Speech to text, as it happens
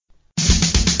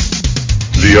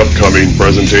The upcoming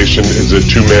presentation is a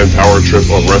two-man power trip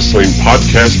of wrestling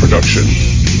podcast production.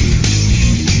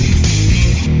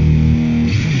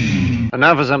 And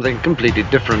now for something completely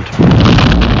different.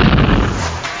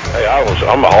 Hey,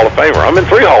 I'm a Hall of Famer. I'm in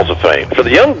 3 Halls of Fame. For the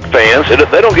young fans,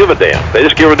 they don't give a damn. They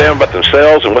just give a damn about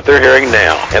themselves and what they're hearing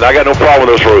now. And I got no problem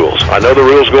with those rules. I know the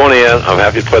rules going in. I'm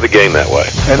happy to play the game that way.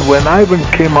 And when Ivan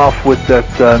came off with that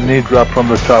knee drop from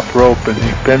the top rope and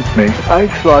he pinned me,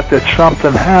 I thought that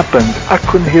something happened. I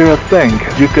couldn't hear a thing.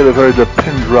 You could have heard a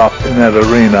pin drop in that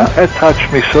arena. It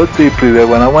touched me so deeply that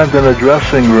when I went in the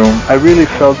dressing room, I really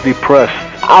felt depressed.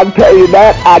 I'll tell you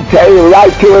that. I'll tell you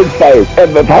right to his face. If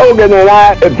Hogan and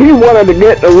if he wanted to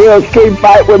get in a real street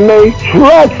fight with me,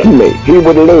 trust me, he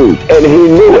would lose, and he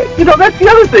knew it. You know, that's the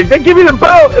other thing. They give you the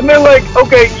belt, and they're like,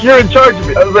 okay, you're in charge of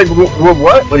it. I was like,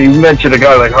 what? When you mention a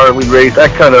guy like Harley Race,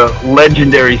 that kind of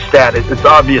legendary status, it's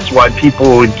obvious why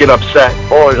people would get upset. As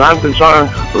far as I'm concerned,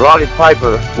 Roddy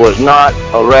Piper was not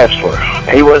a wrestler.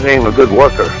 He wasn't even a good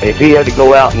worker. If he had to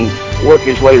go out and work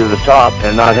his way to the top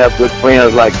and not have good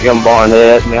friends like Jim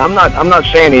Barnett. I mean, I'm not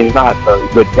saying he's not a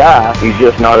good guy. He's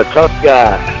just not a tough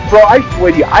guy. Bro, I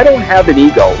swear to you, I don't have an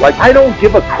ego. Like, I don't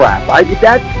give a crap.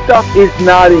 That stuff is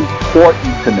not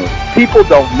important to me. People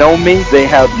don't know me. They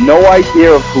have no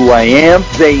idea of who I am.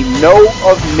 They know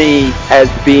of me as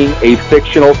being a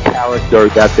fictional character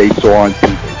that they saw on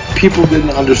TV. People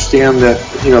didn't understand that,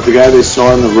 the guy they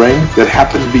saw in the ring that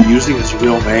happened to be using his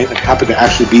real name and happened to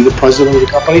actually be the president of the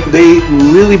company, they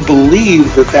really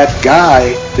believed that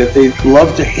guy that they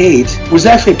loved to hate was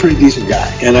actually a pretty decent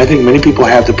guy. And I think many people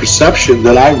had the perception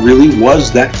that I really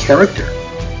was that character.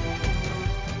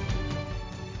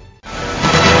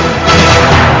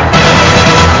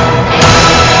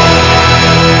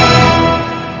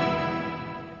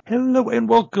 Hello and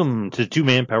welcome to the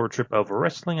two-man power trip of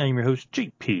wrestling. I am your host,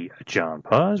 JP John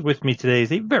Paz. With me today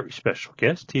is a very special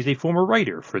guest. He's a former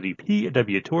writer for the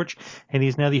PW Torch, and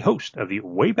he's now the host of the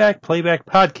Wayback Playback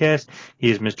podcast. He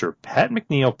is Mr. Pat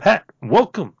McNeil. Pat,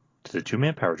 welcome to the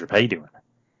two-man power trip. How you doing?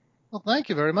 Well, thank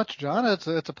you very much, John. It's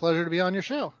a pleasure to be on your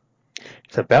show.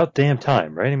 It's about damn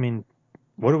time, right? I mean,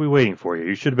 what are we waiting for you?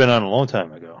 You should have been on a long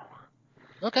time ago.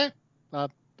 Okay.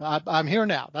 I'm here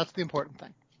now. That's the important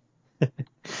thing.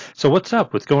 So what's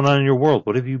up? What's going on in your world?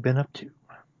 What have you been up to?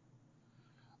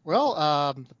 Well,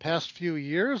 the past few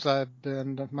years, my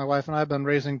wife and I have been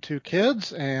raising 2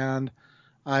 kids, and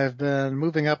I've been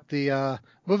moving up in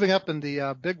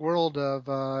the big world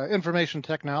of information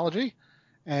technology,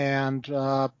 and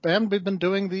we've been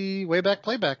doing the Wayback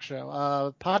Playback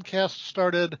show. Podcast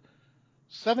started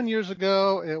 7 years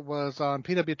ago. It was on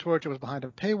PW Torch. It was behind a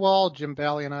paywall. Jim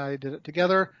Valley and I did it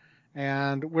together.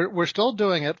 And we're still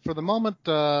doing it for the moment.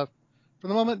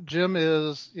 Jim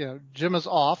is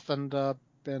off,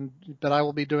 but I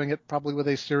will be doing it probably with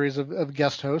a series of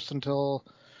guest hosts until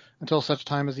such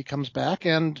time as he comes back.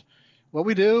 And what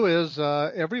we do is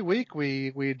every week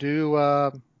we do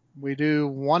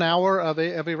 1 hour of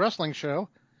a wrestling show,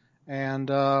 and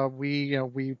we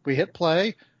hit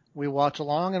play, we watch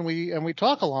along, and we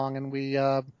talk along, and we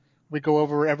go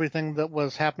over everything that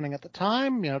was happening at the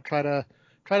time.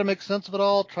 Try to make sense of it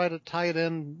all, try to tie it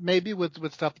in maybe with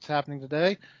stuff that's happening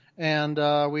today, and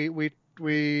we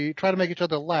try to make each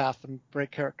other laugh and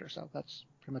break character. So that's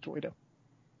pretty much what we do.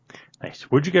 Nice.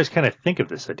 What'd you guys kind of think of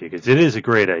this idea? Because it is a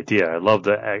great idea. I love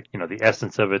the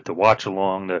essence of it, the watch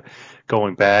along, the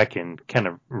going back and kind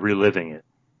of reliving it.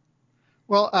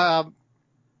 Well,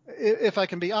 if I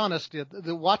can be honest,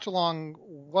 the watch along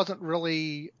wasn't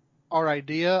really our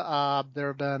idea. There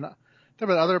have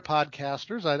been other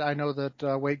podcasters. I know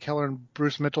that Wade Keller and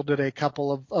Bruce Mitchell did a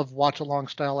couple of watch-along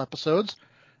style episodes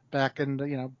back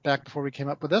before we came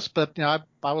up with this. But I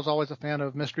was always a fan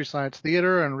of Mystery Science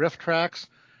Theater and Riff Tracks,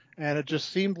 and it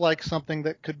just seemed like something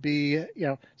that could be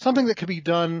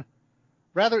done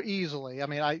rather easily. I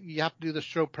mean, you have to do the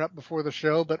show prep before the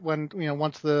show, but once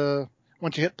you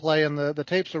hit play and the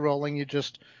tapes are rolling, you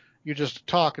just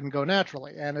talk and go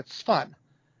naturally, and it's fun.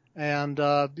 And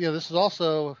this is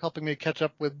also helping me catch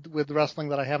up with wrestling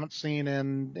that I haven't seen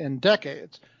in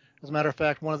decades. As a matter of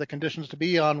fact, one of the conditions to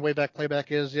be on Wayback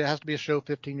Playback is it has to be a show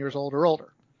 15 years old or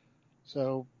older.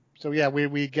 So yeah,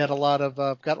 we get a lot of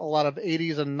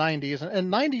 80s and 90s,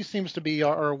 and 90s seems to be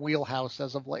our wheelhouse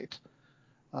as of late.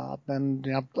 And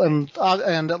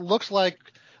it looks like,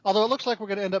 although it looks like we're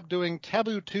going to end up doing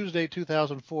Taboo Tuesday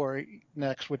 2004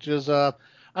 next, which is I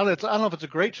don't know if it's a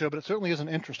great show, but it certainly is an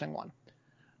interesting one.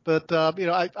 But but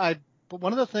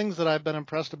one of the things that I've been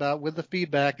impressed about with the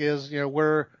feedback is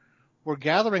we're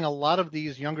gathering a lot of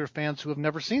these younger fans who have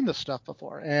never seen this stuff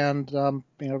before, and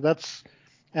that's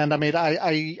And I mean,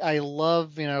 I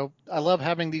love, I love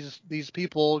having these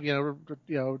people,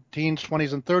 teens,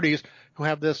 20s, and 30s who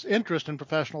have this interest in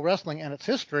professional wrestling and its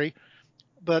history.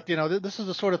 But this is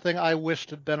the sort of thing I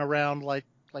wished had been around like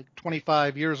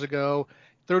 25 years ago,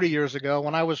 30 years ago,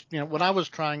 when I was, when I was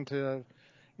trying to,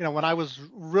 when I was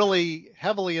really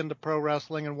heavily into pro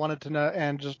wrestling and wanted to know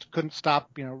and just couldn't stop,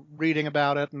 reading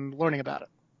about it and learning about it.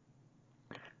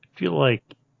 I feel like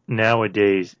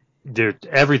nowadays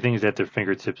everything's at their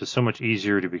fingertips. It's so much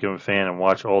easier to become a fan and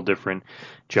watch all different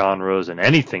genres and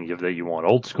anything that you want,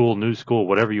 old school, new school,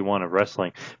 whatever you want of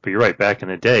wrestling. But you're right, back in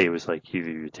the day, it was like either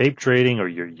you're tape trading or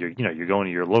you're going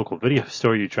to your local video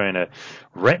store. You're trying to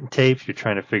rent tapes. You're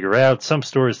trying to figure out. Some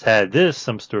stores had this,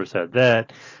 some stores had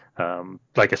that.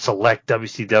 Like a select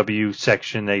WCW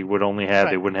section they would only have.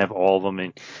 Right. They wouldn't have all of them,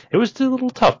 and it was a little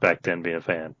tough back then being a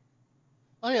fan.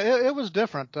 Oh yeah, it was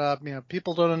different.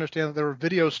 People don't understand that there were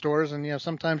video stores, and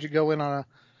sometimes you go in on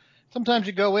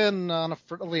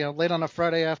a late on a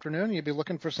Friday afternoon, and you'd be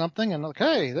looking for something, and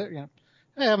hey, hey,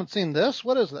 I haven't seen this.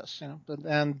 What is this?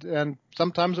 And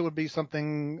sometimes it would be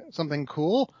something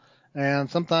cool, and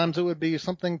sometimes it would be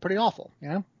something pretty awful.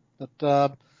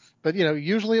 But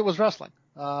usually it was wrestling.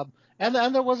 And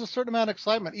there was a certain amount of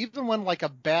excitement, even when like a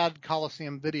bad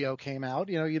Coliseum video came out.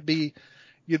 You'd be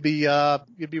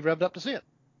revved up to see it.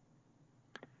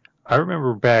 I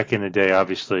remember back in the day,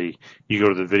 obviously, you go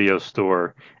to the video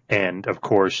store, and of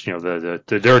course, the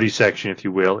dirty section, if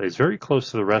you will, is very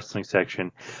close to the wrestling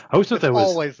section. I always thought that was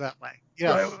always that way.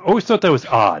 Yeah. I always thought that was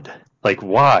odd. Like,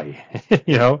 why?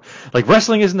 Like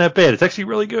wrestling isn't that bad. It's actually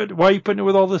really good. Why are you putting it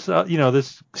with all this,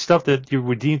 this stuff that you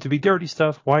would deem to be dirty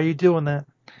stuff? Why are you doing that?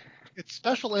 It's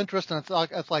special interest, and it's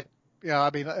like at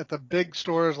the big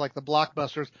stores like the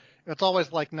Blockbusters, it's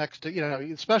always like next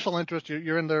to special interest.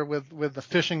 You're in there with the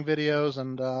fishing videos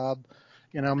and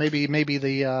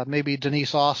maybe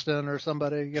Denise Austin or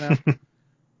somebody.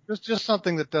 just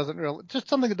something that doesn't really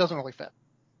fit.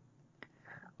 I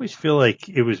always feel like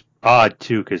it was odd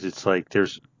too, because it's like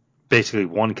there's basically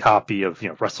one copy of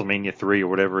WrestleMania 3 or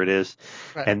whatever it is,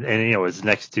 right. and it's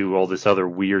next to all this other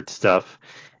weird stuff.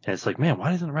 And it's like, man,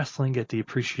 why doesn't wrestling get the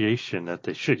appreciation that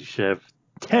they should? You should have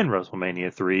 10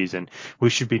 WrestleMania 3s, and we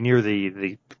should be near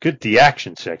the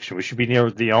action section. We should be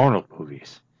near the Arnold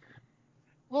movies.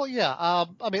 Well, yeah.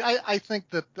 I think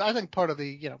part of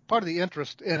the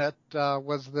interest in it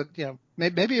was that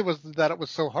maybe it was that it was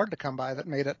so hard to come by that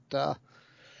made it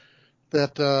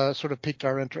sort of piqued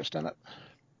our interest in it.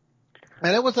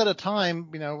 And it was at a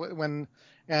time when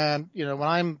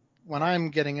I'm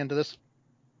getting into this.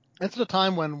 It's at a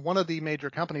time when one of the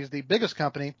major companies, the biggest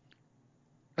company,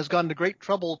 has gone to great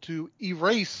trouble to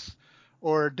erase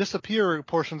or disappear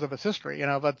portions of its history.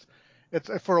 But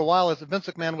it's for a while, Vince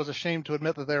McMahon was ashamed to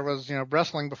admit that there was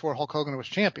wrestling before Hulk Hogan was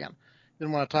champion.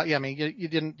 Didn't want to talk. Yeah, I mean, you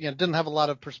didn't have a lot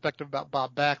of perspective about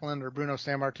Bob Backlund or Bruno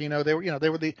Sammartino. They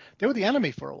were the enemy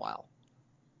for a while.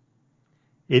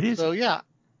 It is. So yeah.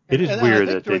 It is weird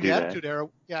that they do that.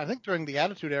 I think during the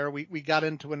Attitude Era, we got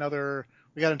into another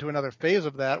phase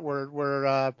of that where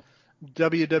WWE,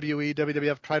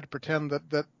 WWF tried to pretend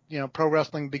that pro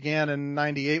wrestling began in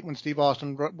 '98 when Steve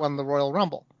Austin won the Royal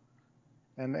Rumble,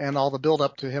 and all the build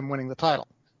up to him winning the title.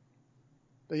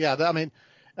 But yeah,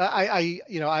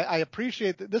 I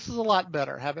appreciate that. This is a lot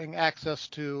better, having access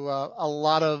to a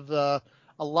lot of the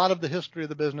history of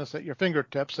the business at your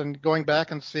fingertips, and going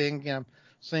back and seeing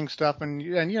stuff, and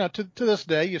to this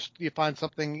day you find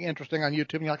something interesting on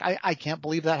YouTube and you're like, I can't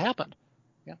believe that happened.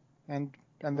 Yeah. And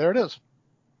there it is.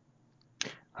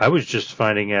 I was just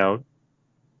finding out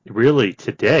really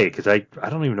today, because I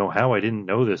don't even know how I didn't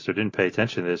know this or didn't pay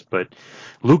attention to this, but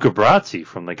Luca Brasi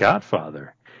from The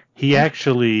Godfather, he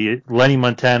actually, Lenny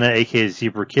Montana, aka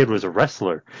Zebra Kid, was a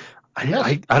wrestler.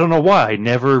 I don't know why. I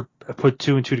never put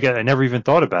two and two together. I never even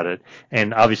thought about it.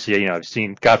 And obviously, I've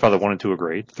seen Godfather 1 and 2 are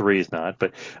great. 3 is not.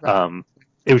 But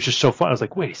it was just so fun. I was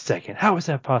like, wait a second. How is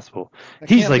that possible?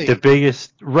 He's like the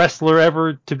biggest wrestler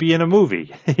ever to be in a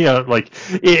movie. Like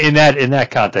in that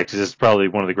context, this is probably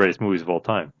one of the greatest movies of all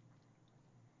time.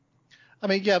 I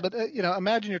mean, yeah, but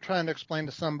imagine you're trying to explain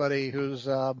to somebody who's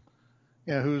I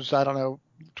don't know,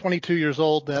 22 years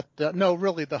old that no,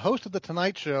 really, the host of the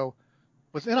Tonight Show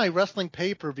was in a wrestling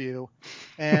pay-per-view,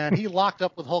 and he locked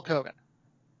up with Hulk Hogan.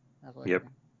 Like, yep.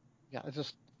 Yeah, it's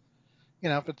just,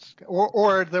 if it's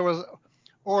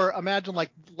or imagine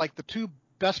like the two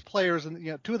best players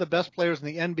two of the best players in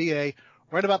the NBA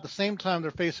right about the same time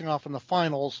they're facing off in the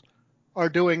finals are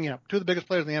doing two of the biggest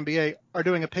players in the NBA are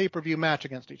doing a pay-per-view match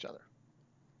against each other.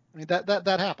 I mean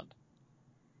that happened.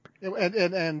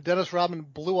 And Dennis Rodman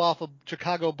blew off a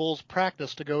Chicago Bulls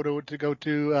practice to go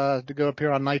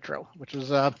appear on Nitro, which is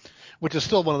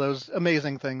still one of those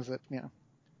amazing things that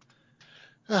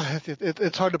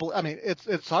it's hard to believe. I mean,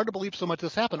 it's hard to believe so much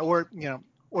has happened. Or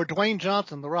Dwayne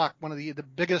Johnson, The Rock, one of the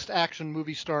biggest action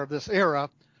movie star of this era,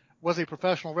 was a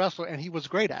professional wrestler, and he was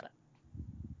great at it.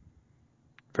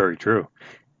 Very true.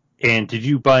 And did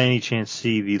you by any chance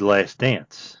see The Last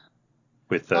Dance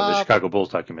with the Chicago Bulls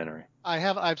documentary? I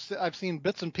have. I've seen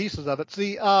bits and pieces of it.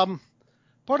 See,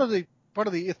 part of the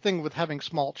thing with having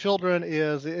small children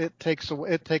is it takes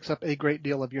up a great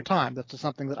deal of your time. That's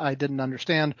something that I didn't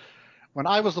understand when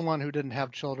I was the one who didn't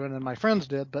have children and my friends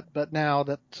did. But now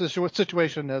that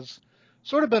situation has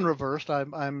sort of been reversed,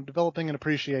 I'm developing an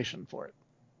appreciation for it.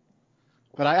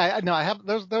 But I have.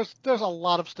 There's a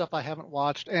lot of stuff I haven't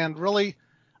watched, and really,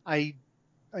 I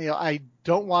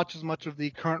don't watch as much of the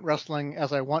current wrestling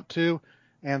as I want to.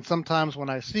 And sometimes when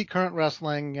I see current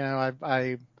wrestling, I'm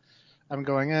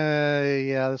going,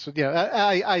 this would,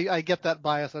 I get that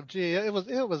bias of, gee, it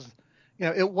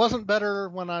wasn't better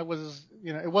when I was,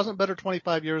 it wasn't better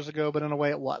 25 years ago, but in a way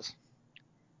it was.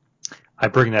 I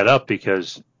bring that up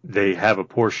because they have a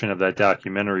portion of that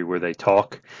documentary where they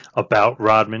talk about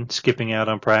Rodman skipping out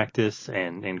on practice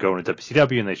and going to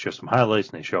WCW, and they show some highlights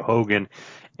and they show Hogan.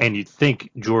 And you'd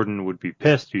think Jordan would be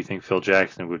pissed. You think Phil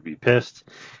Jackson would be pissed.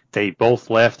 They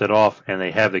both laughed it off, and they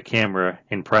have the camera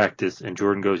in practice, and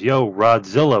Jordan goes, "Yo,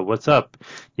 Rodzilla, what's up?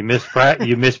 You missed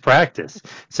practice."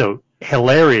 So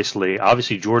hilariously,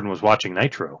 obviously Jordan was watching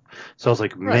Nitro. So I was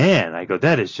like, man, I go,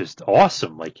 that is just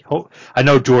awesome. Like, I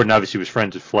know Jordan obviously was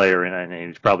friends with Flair, and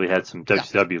he probably had some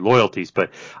WCW loyalties,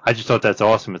 but I just thought that's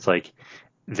awesome. It's like,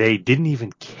 they didn't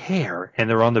even care, and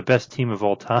they're on the best team of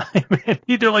all time. And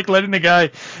they're like letting the guy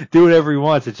do whatever he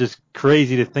wants. It's just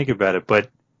crazy to think about it.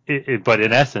 But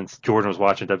in essence, Jordan was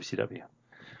watching WCW.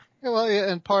 Yeah, well,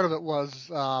 and part of it was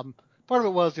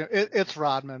it's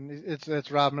Rodman.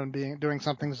 It's Rodman doing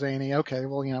something zany. Okay,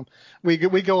 well, we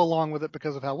go along with it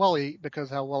because how well he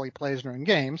plays during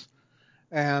games.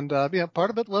 And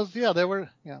part of it was they were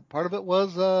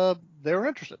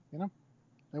interested.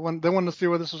 They wanted to see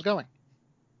where this was going.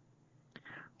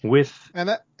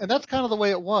 And that's kind of the way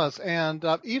it was. And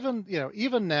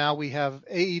even now we have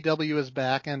AEW is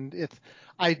back, and it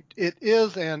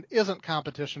is and isn't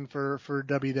competition for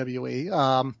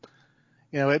WWE.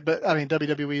 But I mean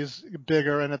WWE is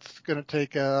bigger, and it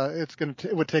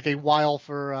would take a while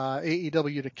for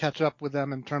AEW to catch up with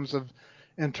them in terms of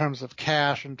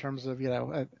cash, in terms of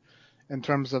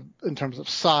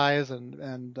size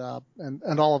and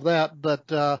all of that.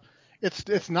 But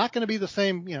it's not going to be the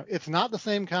same. It's not the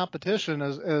same competition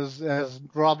as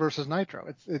Raw versus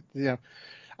Nitro.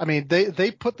 I mean, they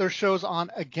put their shows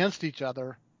on against each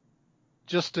other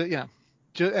just to, and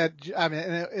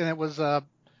it was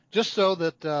just so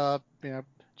that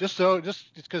just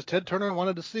because Ted Turner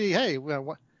wanted to see,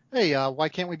 why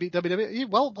can't we beat WWE?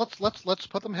 Well, let's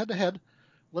put them head to head.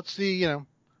 Let's see our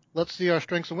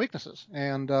strengths and weaknesses.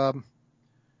 And I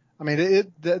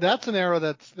mean, that's an era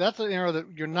that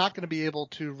you're not going to be able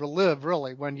to relive,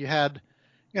 really, when you had,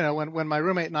 when my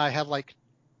roommate and I had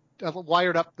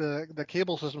wired up the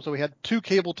cable system, so we had two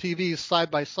cable TVs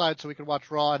side by side, so we could watch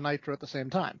Raw and Nitro at the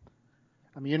same time.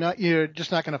 I mean, you're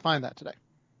just not going to find that today.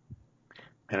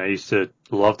 And I used to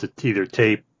love to either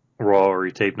tape Raw or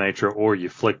you tape Nitro, or you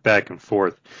flick back and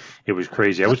forth. It was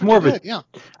crazy. I was more of a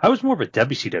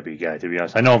WCW guy, to be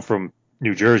honest. I know I'm from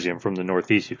New Jersey. I'm from the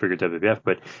Northeast. You figured WWF,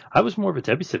 but I was more of a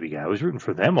WCW guy. I was rooting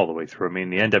for them all the way through. I mean,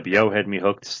 the NWO had me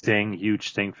hooked. Sting, huge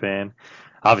Sting fan.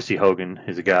 Obviously, Hogan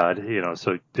is a god.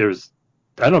 So there's.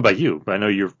 I don't know about you, but I know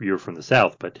you're from the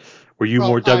South. But were you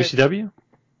more WCW?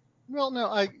 Well, no.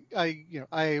 I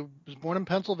was born in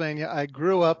Pennsylvania. I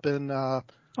grew up in. I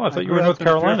thought you were a North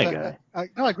Carolina guy.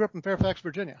 I grew up in Fairfax,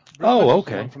 Virginia.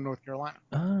 Okay. I'm from North Carolina.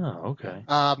 Oh, okay.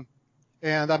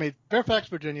 And I mean, Fairfax,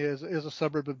 Virginia is a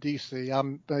suburb of DC.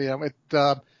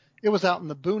 It was out in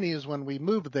the boonies when we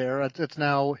moved there. It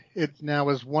now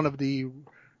is one of the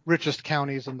richest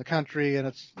counties in the country, and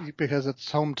it's because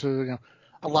it's home to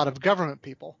a lot of government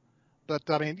people. But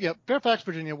I mean, Fairfax,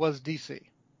 Virginia was DC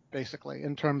basically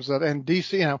in terms of, and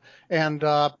DC,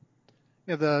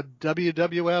 the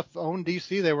WWF owned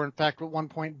DC. They were in fact at one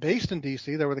point based in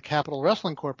DC. They were the Capital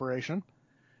Wrestling Corporation,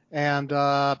 and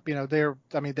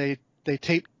they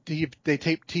taped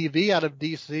TV out of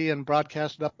DC and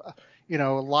broadcasted up,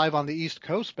 live on the East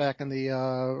Coast back in the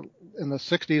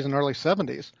 60s and early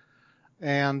 70s.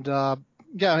 And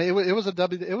it was a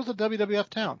WWF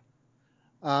town.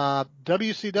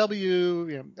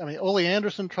 WCW, Ole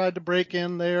Anderson tried to break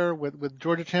in there with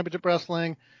Georgia Championship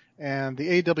Wrestling, and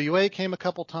the AWA came a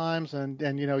couple times, and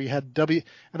you had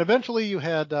and eventually you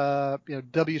had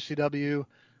WCW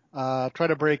try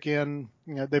to break in.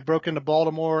 They broke into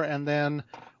Baltimore, and then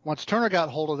once Turner got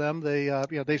hold of them,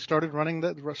 they started running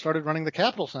the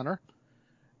Capitol Center,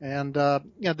 and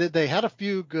they had a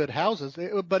few good houses,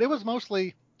 but it was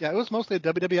mostly a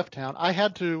WWF town. I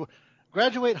had to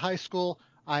graduate high school.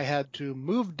 I had to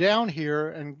move down here,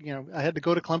 and I had to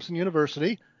go to Clemson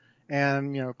University,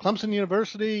 and Clemson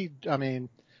University. I mean,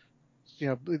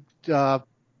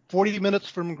 40 minutes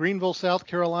from Greenville, South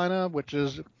Carolina, which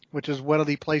is one of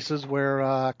the places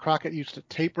where Crockett used to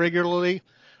tape regularly.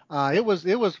 It was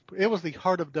the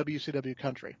heart of WCW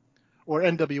country, or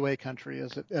NWA country,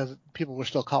 as people were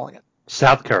still calling it.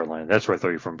 South Carolina. That's where I thought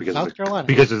you were from because of the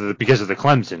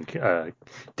Clemson.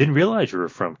 Didn't realize you were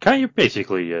from. You're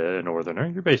basically a northerner.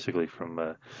 You're basically from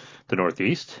the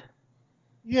Northeast.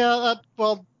 Yeah.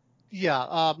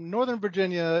 Northern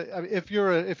Virginia. I mean, if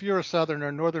you're a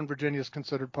Southerner, Northern Virginia is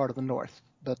considered part of the North.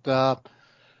 But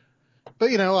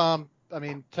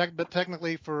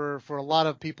technically for a lot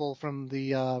of people from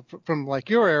like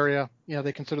your area,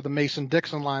 they consider the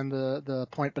Mason-Dixon line the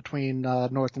point between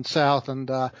North and South, and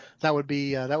that would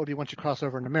be once you cross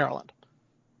over into Maryland.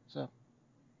 So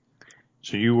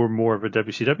you were more of a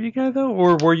WCW guy though,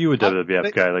 or were you a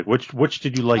WWF guy? Like which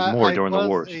did you like more during the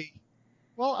wars?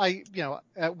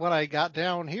 When I got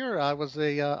down here, I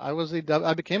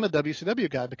became a WCW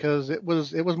guy because it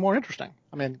was more interesting.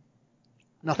 I mean,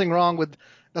 nothing wrong with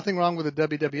the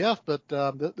WWF, but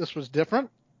this was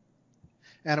different,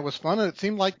 and it was fun, and it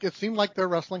seemed like their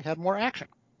wrestling had more action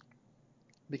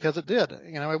because it did.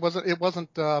 It wasn't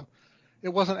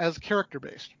as character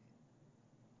based.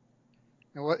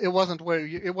 It wasn't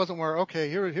where okay,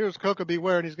 here's Koko B.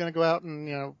 Ware, and he's going to go out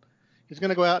and he's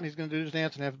going to do his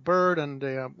dance and have Bird and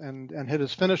hit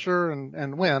his finisher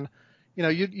and win.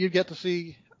 You get to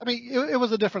see. I mean, it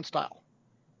was a different style.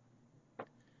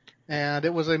 And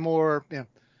it was a more,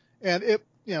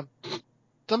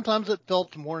 sometimes it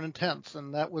felt more intense,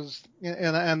 and that was,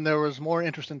 and there was more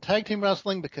interest in tag team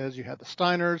wrestling because you had the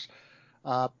Steiners.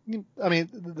 The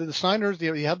Steiners,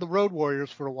 you had the Road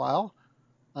Warriors for a while.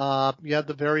 You had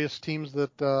the various teams the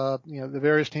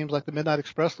various teams like the Midnight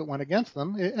Express that went against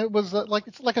them. It was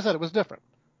like I said, it was different.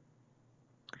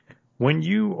 When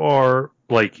you are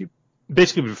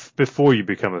basically before you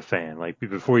become a fan, like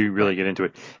before you really get into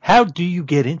it, how do you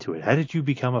get into it? How did you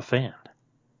become a fan?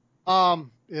 I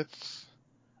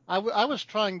was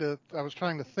trying to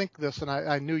think this, and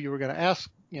I knew you were going to ask.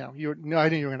 I knew you were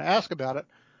going to ask about it.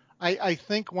 I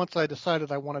think once I decided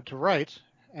I wanted to write,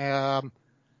 then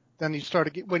you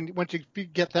start to once you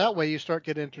get that way, you start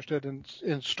getting interested in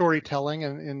storytelling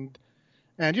and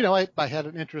I had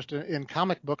an interest in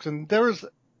comic books, and there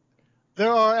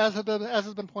are, as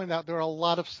has been pointed out, there are a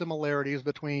lot of similarities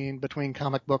between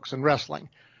comic books and wrestling.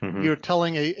 Mm-hmm. You're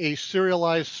telling a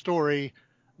serialized story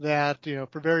that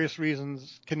for various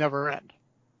reasons can never end,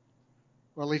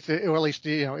 or at least it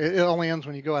only ends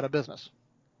when you go out of business.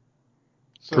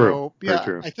 So true. yeah,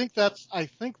 true. I think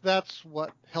that's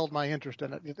what held my interest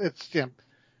in it.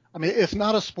 It's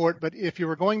not a sport, but if you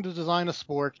were going to design a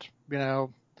sport,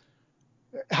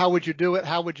 how would you do it?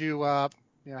 How would you how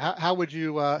would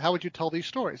you tell these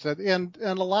stories? And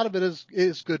a lot of it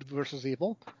is good versus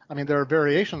evil. I mean, there are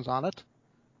variations on it,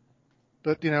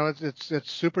 but it's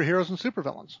superheroes and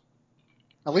supervillains.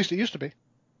 At least it used to be.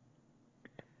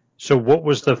 So, what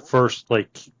was the first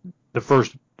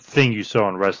thing you saw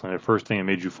in wrestling? The first thing that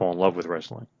made you fall in love with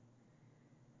wrestling?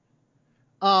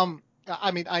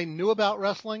 I knew about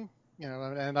wrestling,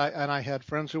 and I had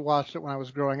friends who watched it when I was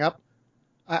growing up.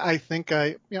 I think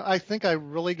I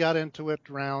really got into it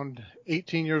around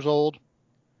 18 years old,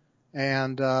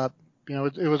 and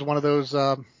it was one of those.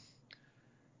 Started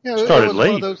late.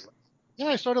 One of those,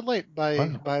 I started late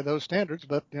by those standards,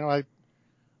 but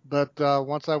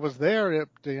once I was there,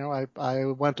 I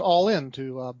went all in,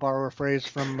 to borrow a phrase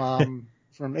from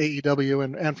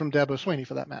AEW and from Dabo Swinney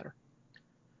for that matter.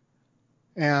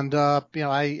 And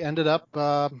I ended up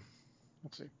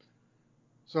let's see.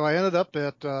 So I ended up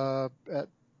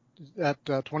at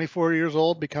 24 years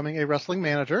old becoming a wrestling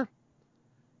manager,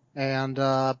 and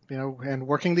and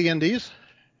working the indies,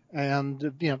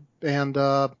 and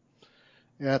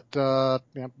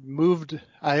moved.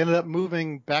 I ended up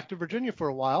moving back to Virginia for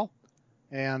a while,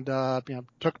 and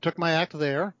took my act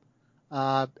there.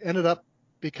 Ended up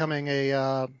becoming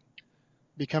a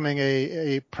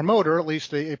promoter, at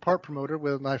least a part promoter,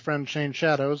 with my friend Shane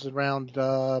Shadows around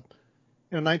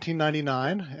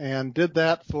 1999, and did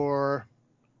that for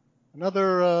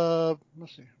another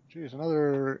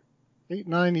another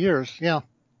 8-9 years. Yeah.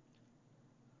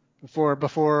 before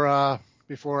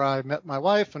I met my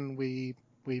wife, and we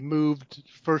moved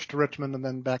first to Richmond and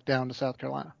then back down to South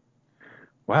Carolina.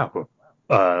 Wow.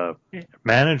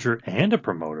 Manager and a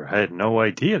promoter. I had no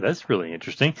idea. That's really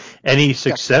interesting. Any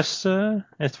success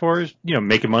as far as,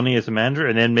 making money as a manager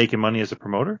and then making money as a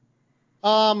promoter?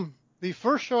 The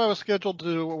first show I was scheduled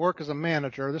to work as a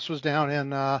manager, this was down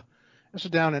in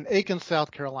Aiken,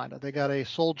 South Carolina. They got a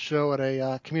sold show at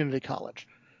a community college.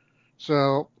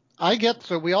 So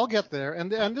we all get there,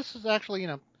 and this is actually,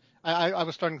 I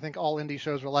was starting to think all indie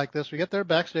shows were like this. We get there,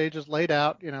 backstage is laid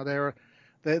out.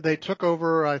 They took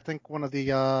over, I think, one of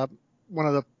the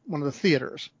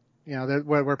theaters,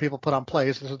 where people put on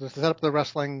plays. So they set up the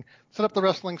wrestling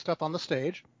stuff on the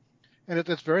stage, and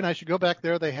it's very nice. You go back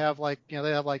there, they have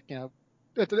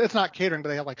it's not catering, but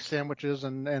they have like sandwiches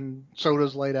and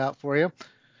sodas laid out for you.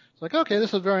 It's like, okay,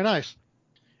 this is very nice.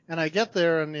 And I get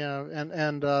there, and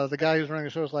the guy who's running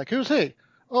the show is like, "Who's he?"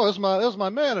 "Oh, this is my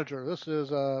manager. This is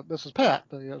Pat."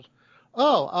 And he goes,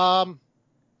 "Oh,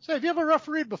 say, have you ever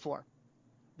refereed before?"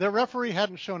 Their referee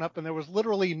hadn't shown up, and there was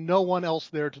literally no one else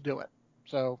there to do it.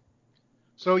 So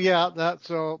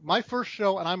my first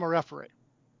show, and I'm a referee.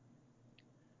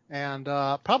 And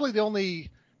probably the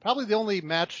only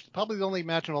match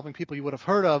involving people you would have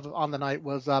heard of on the night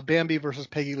was Bambi versus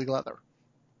Peggy Lee Leather.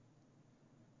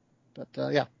 But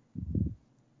yeah.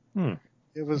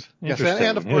 It was, yes,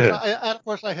 and of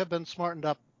course, I have been smartened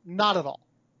up. Not at all.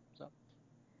 So.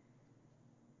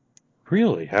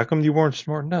 Really? How come you weren't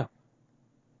smartened up?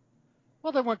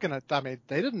 Well, they weren't gonna. I mean,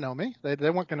 they didn't know me. They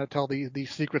weren't gonna tell the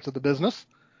secrets of the business.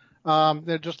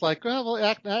 They're just like, well,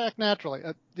 act naturally.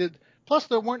 Plus,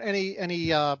 there weren't any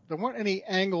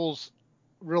angles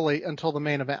really until the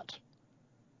main event.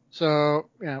 So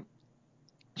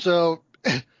so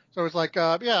it's like,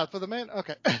 for the main.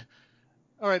 Okay.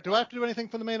 All right, do I have to do anything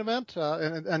for the main event?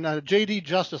 And J.D.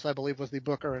 Justice, I believe, was the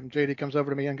booker, and J.D. comes over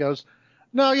to me and goes,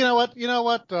 "No, you know what?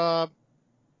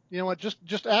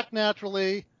 Just act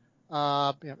naturally."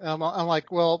 I'm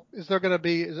like, "Well, is there going to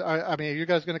be? Are you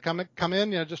guys going to come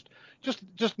in?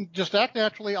 Just act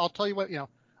naturally. I'll tell you what.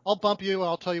 I'll bump you. And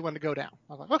I'll tell you when to go down."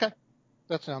 I was like, "Okay,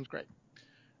 that sounds great."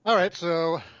 All right,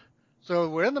 so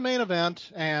we're in the main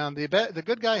event, and the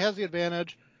good guy has the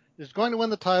advantage. Is going to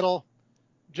win the title.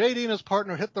 JD and his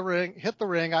partner hit the ring.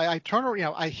 I turn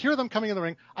around, I hear them coming in the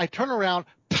ring. I turn around,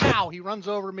 pow! He runs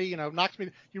over me, knocks me.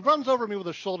 He runs over me with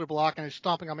a shoulder block, and he's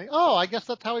stomping on me. Oh, I guess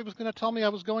that's how he was going to tell me I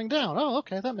was going down. Oh,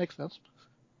 okay, that makes sense.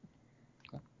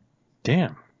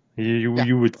 Damn.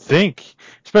 You would think,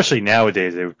 especially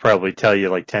nowadays, they would probably tell you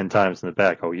like 10 times in the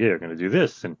back, "Oh, yeah, you're going to do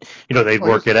this," and they'd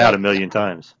work it out a million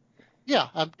times. Yeah,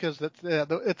 because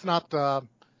it's not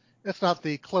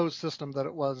the closed system that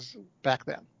it was back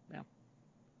then. Yeah.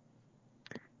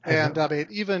 And I mean,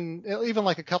 even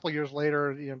like a couple years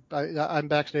later, I'm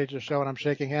backstage at a show and I'm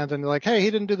shaking hands, and they're like, "Hey, he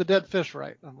didn't do the dead fish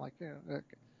right." I'm like, "Yeah, okay."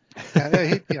 And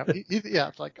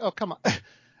it's like, "Oh, come on."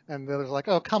 And they're like,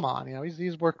 "Oh, come on,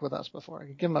 he's worked with us before.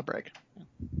 Give him a break."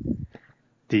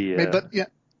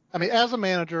 As a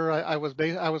manager, I was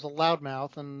a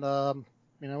loudmouth, and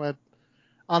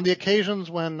on the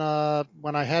occasions when I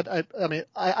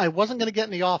wasn't going to get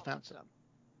any offense in.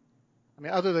 I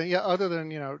mean, other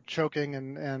than choking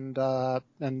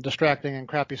and distracting and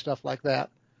crappy stuff like that.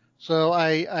 So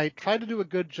I tried to do a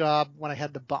good job when I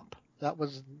had to bump. That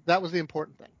was the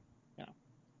important thing.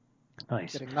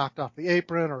 Nice. Getting knocked off the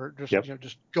apron or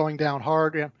just going down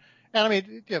hard. Yeah. And I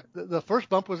mean, the first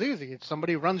bump was easy. If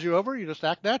somebody runs you over, you just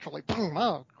act naturally. Boom!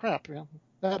 Oh crap!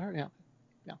 That hurt. Yeah.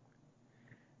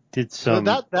 Did some.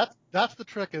 So that's the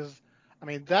trick.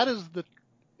 That is the.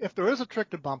 If there is a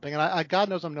trick to bumping, and God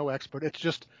knows I'm no expert, it's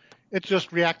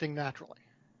just reacting naturally.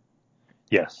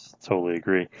 Yes, totally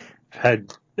agree.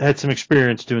 Had some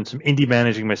experience doing some indie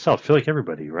managing myself. I feel like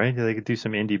everybody, right? They could do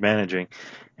some indie managing,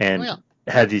 and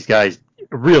had these guys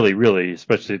really, really,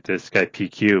 especially this guy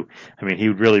PQ. I mean, he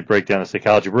would really break down the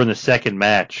psychology. We're in the second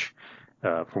match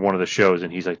for one of the shows,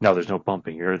 and he's like, "No, there's no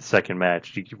bumping. You're in the second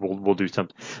match. We'll do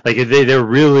something." Like they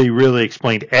really, really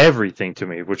explained everything to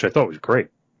me, which I thought was great.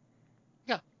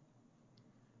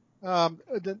 Then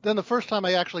the first time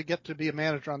I actually get to be a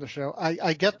manager on the show,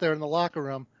 I get there in the locker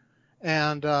room,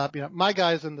 and my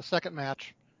guy's in the second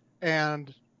match,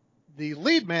 and the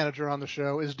lead manager on the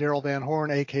show is Daryl Van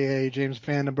Horn, aka James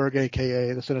Vandenberg,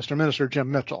 aka the Sinister Minister, Jim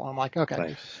Mitchell. I'm like, okay,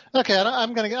 nice. Okay,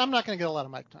 I'm not going to get a lot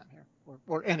of mic time here,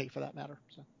 or any for that matter.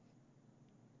 So.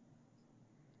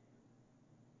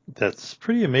 That's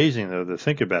pretty amazing, though, to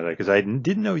think about it, because I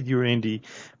didn't know you were an indie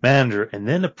manager and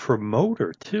then a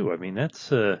promoter too. I mean, that's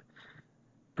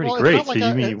pretty great. So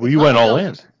you went all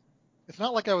in? it's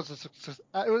not like I was a success.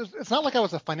 It's not like I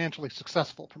was a financially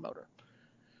successful promoter.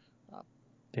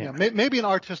 Maybe an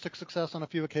artistic success on a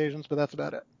few occasions, but that's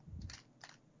about it.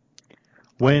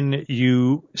 When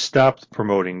you stopped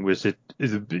promoting, was it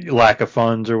lack of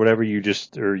funds or whatever? You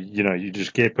just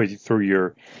get put through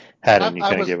your hat and you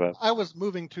kind of give up. I was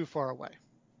moving too far away.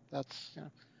 That's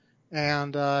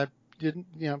and didn't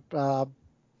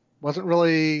wasn't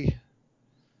really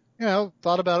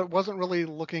thought about it. Wasn't really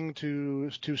looking to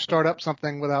start up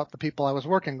something without the people I was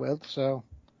working with. So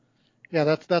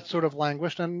yeah, that's sort of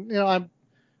languished, and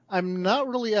I'm not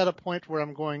really at a point where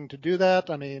I'm going to do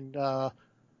that. I mean.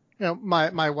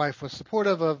 My wife was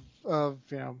supportive of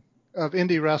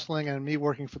indie wrestling and me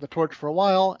working for the Torch for a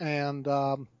while, and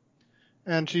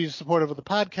she's supportive of the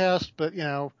podcast. But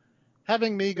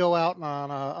having me go out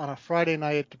on a Friday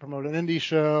night to promote an indie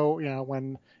show,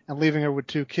 and leaving her with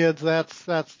 2 kids, that's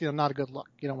not a good look.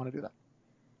 You don't want to do that.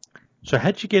 So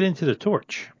how'd you get into the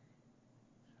Torch?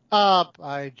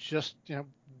 I just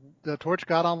the Torch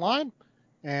got online,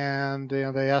 and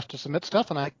they asked to submit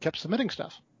stuff, and I kept submitting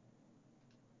stuff.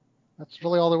 That's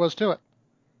really all there was to it.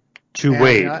 To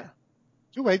Wade.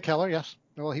 To Wade Keller, yes.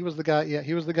 Well, he was the guy. Yeah,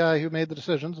 he was the guy who made the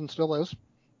decisions, and still is.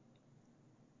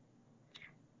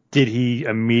 Did he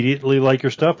immediately like your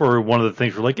stuff, or one of the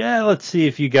things were like, let's see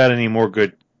if you got any more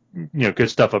good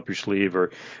stuff up your sleeve,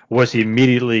 or was he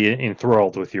immediately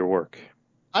enthralled with your work?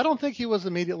 I don't think he was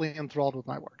immediately enthralled with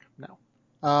my work. No.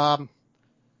 I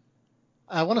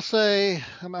want to say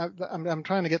I'm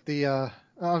trying to get the.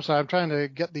 I'm sorry. I'm trying to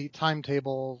get the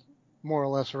timetable more or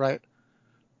less right.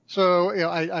 So,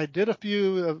 I did a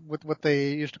few with what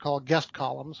they used to call guest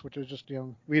columns, which is just,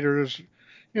 readers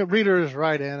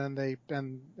write in and they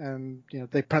print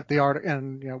the article,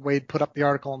 and, Wade put up the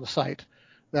article on the site.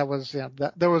 That was,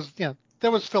 there was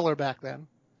filler back then.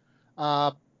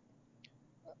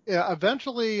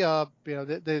 Eventually,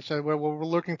 they said, well, we're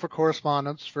looking for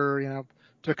correspondence for,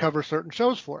 to cover certain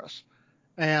shows for us.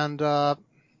 And,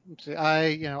 let's see,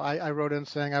 I wrote in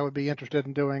saying I would be interested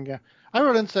in doing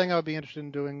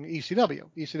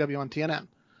ECW on TNN.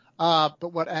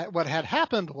 But what had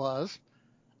happened was,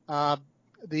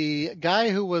 the guy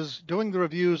who was doing the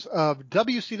reviews of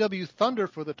WCW Thunder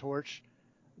for the Torch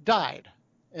died,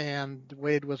 and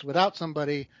Wade was without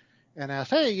somebody, and asked,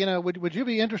 hey, would you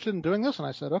be interested in doing this? And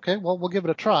I said, okay, well, we'll give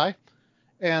it a try.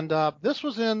 And this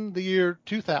was in the year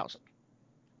 2000.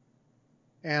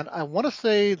 And I want to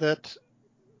say that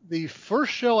the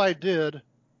first show I did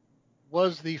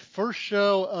was the first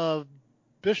show of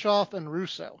Bischoff and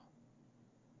Russo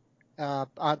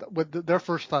with their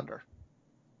first Thunder,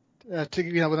 when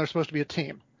they're supposed to be a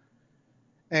team.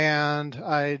 And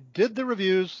I did the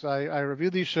reviews. I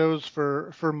reviewed these shows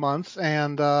for months,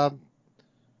 and Wade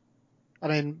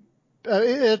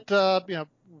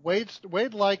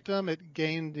liked them. It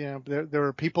gained, there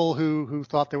were people who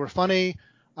thought they were funny.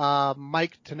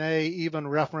 Mike Tenay even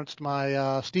referenced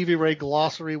my Stevie Ray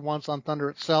glossary once on Thunder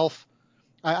itself.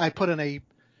 I put in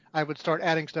I would start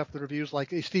adding stuff to the reviews,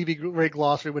 like a Stevie Ray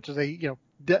glossary, which is a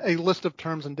list of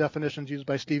terms and definitions used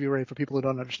by Stevie Ray for people who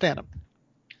don't understand them.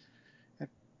 And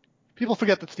people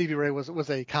forget that Stevie Ray was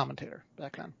a commentator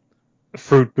back then.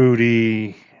 Fruit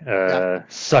booty,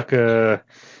 sucka,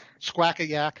 squack a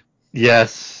yak.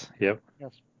 Yes. Yep.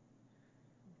 Yes.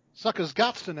 Sucka's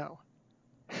gots to know.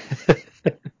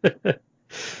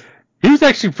 He was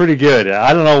actually pretty good.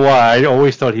 I don't know why. I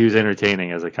always thought he was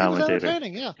entertaining as a commentator. He was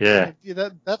entertaining, yeah. Yeah.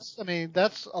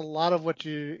 That's a lot of what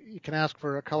you can ask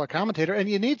for a color commentator, and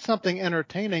you need something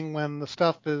entertaining when the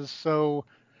stuff is so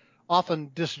often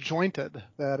disjointed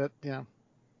that it,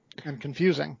 and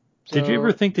confusing. So, did you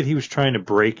ever think that he was trying to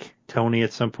break Tony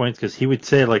at some point? Because he would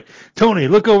say, like, Tony,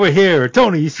 look over here. Or,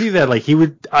 Tony, you see that? Like,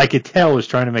 I could tell was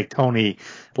trying to make Tony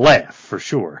laugh for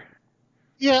sure.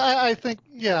 Yeah, I think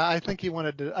he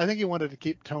wanted to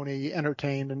keep Tony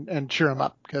entertained and cheer him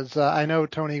up, because I know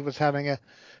Tony was having a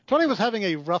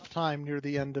rough time near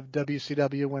the end of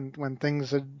WCW when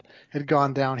things had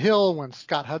gone downhill, when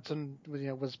Scott Hudson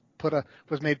was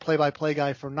made play-by-play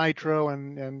guy for Nitro,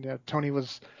 and Tony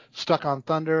was stuck on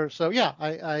Thunder. So yeah,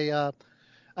 I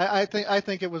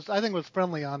think it was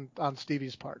friendly on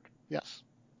Stevie's part. Yes.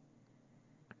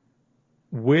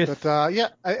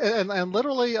 And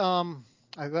literally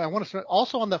I want to start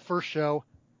also on that first show,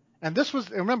 and this is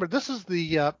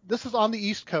on the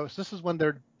East Coast. This is when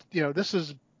this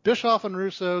is Bischoff and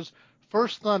Russo's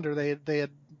first Thunder.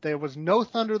 There was no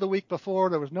Thunder the week before.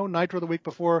 There was no Nitro the week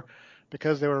before,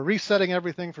 because they were resetting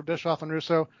everything for Bischoff and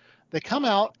Russo. They come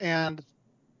out and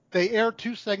they air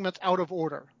 2 segments out of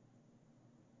order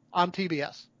on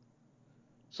TBS.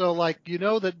 So, like, you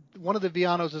know that one of the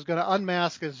Villanos is going to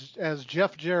unmask as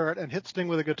Jeff Jarrett and hit Sting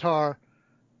with a guitar.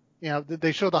 You know,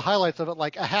 they show the highlights of it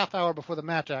like a half hour before the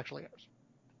match actually airs.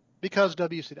 Because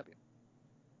WCW.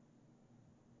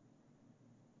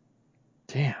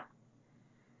 Damn.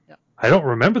 Yeah. I don't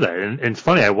remember that. And it's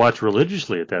funny, I watched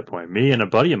religiously at that point. Me and a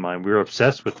buddy of mine, we were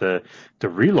obsessed with the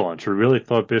relaunch. We really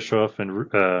thought Bischoff and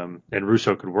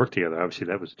Russo could work together. Obviously,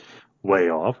 that was way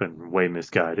off and way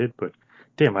misguided. But,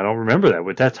 damn, I don't remember that.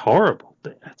 But that's horrible.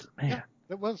 Man. Yeah,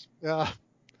 it was.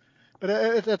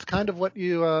 But that's kind of what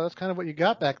you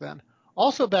got back then.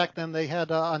 Also back then they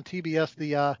had on TBS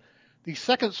the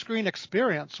second screen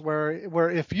experience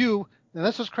where if you, and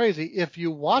this is crazy, if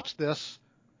you watched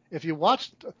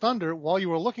Thunder while you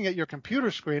were looking at your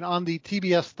computer screen on the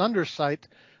TBS Thunder site,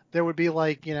 there would be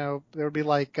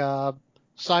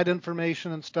side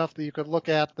information and stuff that you could look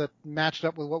at that matched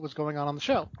up with what was going on the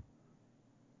show.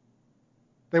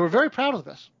 They were very proud of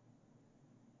this.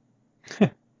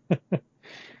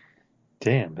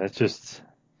 Damn, that's just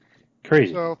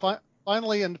crazy. So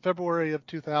finally, in February of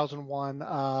 2001,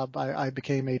 I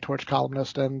became a Torch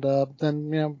columnist, and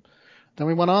then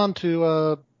we went on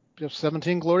to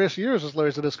 17 glorious years, as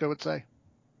Larry Zbyszko would say.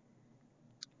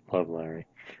 Love Larry.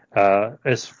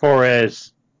 As far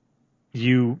as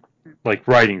you like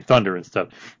writing Thunder and stuff,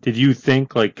 did you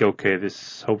think like, okay,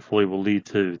 this hopefully will lead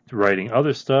to writing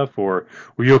other stuff, or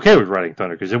were you okay with writing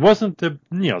Thunder? Because it wasn't the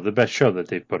best show that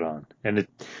they put on, and it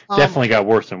definitely got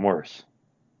worse and worse.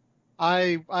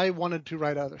 I wanted to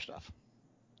write other stuff,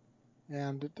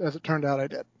 and as it turned out, I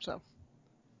did. So,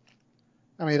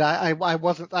 I mean, I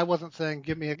wasn't saying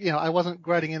give me I wasn't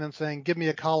writing in and saying give me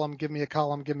a column, give me a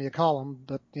column, give me a column,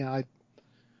 but I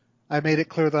made it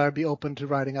clear that I'd be open to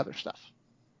writing other stuff.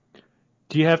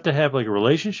 Do you have to have like a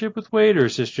relationship with Wade, or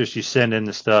is this just you send in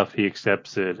the stuff, he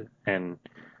accepts it, and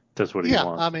does what he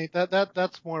wants? Yeah, I mean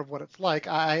that's more of what it's like.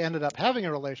 I ended up having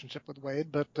a relationship with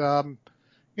Wade, but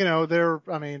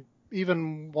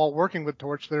even while working with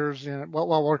Torch,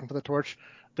 while working for the Torch,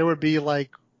 there would be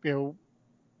like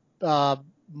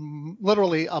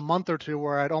literally a month or two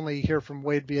where I'd only hear from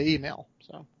Wade via email.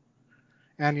 So,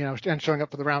 and showing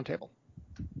up for the roundtable.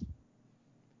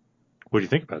 What do you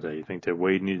think about that? You think that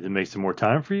Wade needed to make some more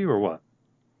time for you, or what?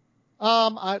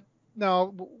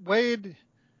 No, Wade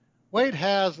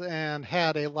has and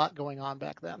had a lot going on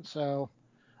back then. So,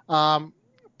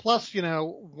 plus,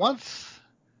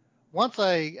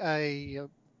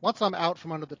 once I'm out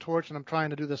from under the Torch and I'm trying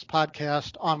to do this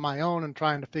podcast on my own and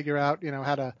trying to figure out,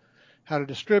 how to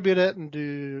distribute it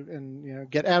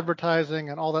and get advertising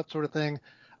and all that sort of thing,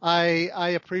 I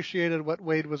appreciated what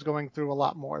Wade was going through a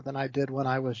lot more than I did when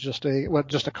I was just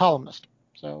a columnist.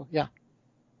 So, yeah.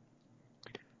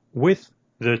 With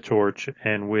the Torch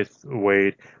and with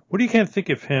Wade, what do you kind of think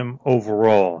of him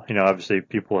overall? Obviously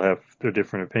people have their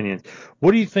different opinions.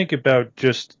 What do you think about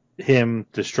just him,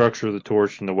 the structure of the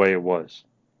Torch, and the way it was?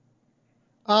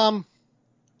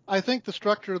 I think the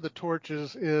structure of the Torch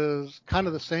is kind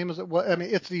of the same as it was. I mean,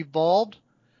 it's evolved,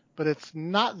 but it's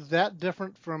not that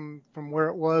different from where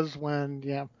it was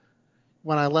when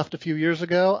I left a few years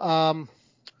ago.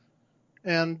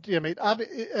 And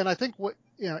I think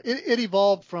it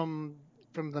evolved from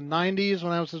the 90s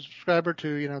when I was a subscriber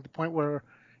to the point where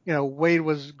Wade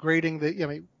was grading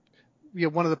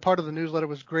one of the part of the newsletter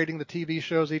was grading the TV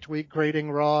shows each week,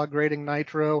 grading Raw, grading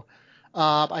Nitro.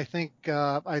 I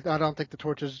don't think the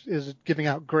Torch is giving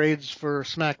out grades for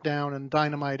SmackDown and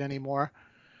Dynamite anymore.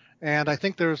 And I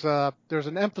think there's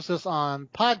an emphasis on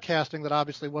podcasting that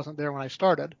obviously wasn't there when I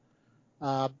started.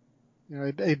 A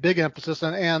big emphasis,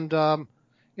 and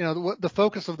the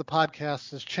focus of the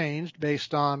podcast has changed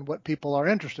based on what people are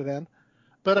interested in.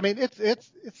 But I mean,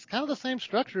 it's kind of the same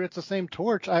structure. It's the same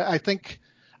Torch. I think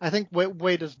what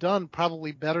Wade has done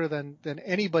probably better than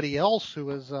anybody else who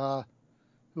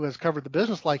has covered the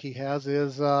business like he has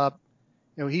is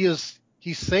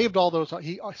he saved all those,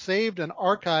 he saved and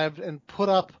archived and put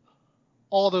up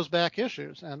all those back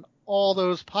issues and all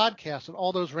those podcasts and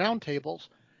all those roundtables.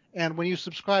 And when you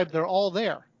subscribe, they're all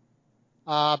there.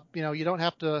 You don't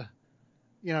have to,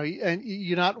 and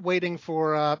you're not waiting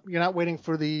for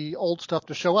the old stuff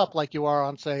to show up like you are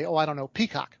on, say,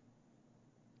 Peacock.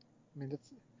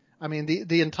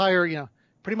 The entire,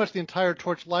 pretty much the entire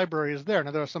Torch library is there.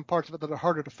 Now there are some parts of it that are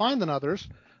harder to find than others,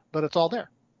 but it's all there.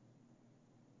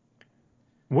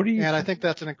 What do you? And I think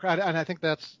that's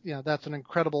that's an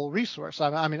incredible resource.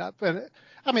 I mean,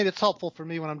 it's helpful for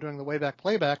me when I'm doing the Wayback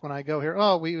Playback when I go here.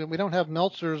 Oh, we don't have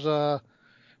Meltzer's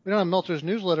Meltzer's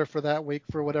newsletter for that week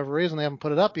for whatever reason. They haven't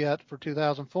put it up yet for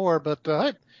 2004. But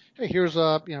hey, here's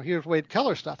Wade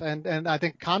Keller stuff, and I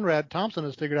think Conrad Thompson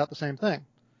has figured out the same thing.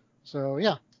 So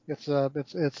yeah, it's a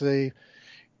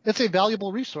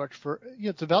valuable resource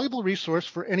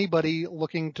for anybody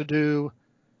looking to do,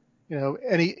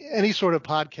 any sort of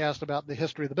podcast about the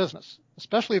history of the business,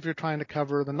 especially if you're trying to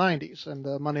cover the 90s and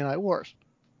the Monday Night Wars.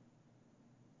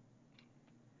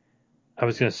 I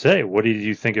was going to say, what did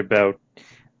you think about,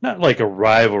 not like a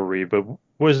rivalry, but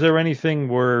was there anything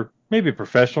where maybe a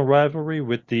professional rivalry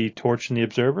with the Torch and the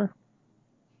Observer?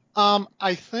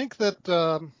 I think that,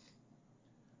 I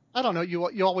don't know,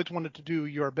 you always wanted to do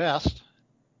your best,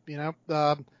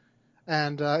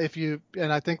 and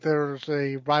I think there's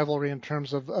a rivalry in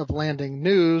terms of landing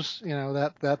news,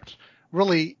 that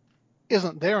really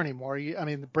isn't there anymore.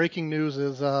 The breaking news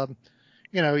is, there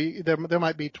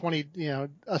might be 20,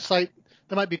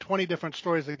 there might be 20 different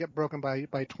stories that get broken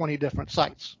by 20 different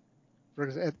sites, for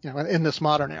example, in this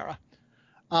modern era.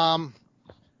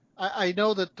 I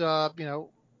know that,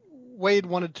 Wade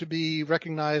wanted to be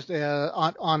recognized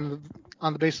on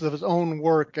the basis of his own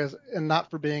work and not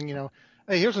for being,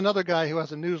 hey, here's another guy who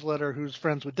has a newsletter who's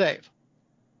friends with Dave,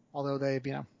 although they've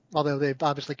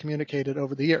obviously communicated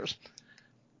over the years.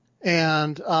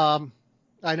 And I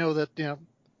know that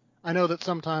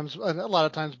sometimes, a lot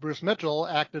of times, Bruce Mitchell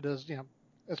acted as,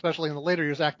 especially in the later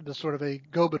years, acted as sort of a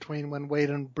go-between when Wade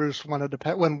and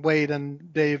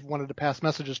Dave wanted to pass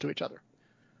messages to each other.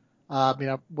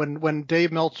 When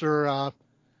Dave Meltzer,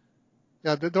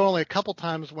 there were only a couple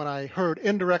times when I heard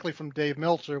indirectly from Dave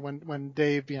Meltzer when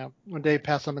Dave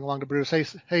passed something along to Bruce. Hey,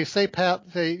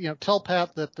 tell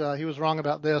Pat that he was wrong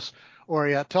about this,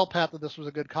 or tell Pat that this was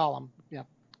a good column. Yeah,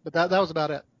 but that was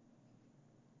about it.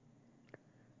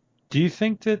 Do you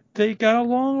think that they got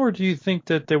along, or do you think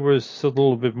that there was a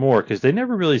little bit more? Because they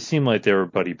never really seemed like they were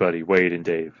buddy-buddy, Wade and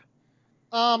Dave.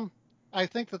 I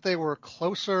think that they were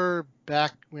closer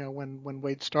back, when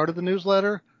Wade started the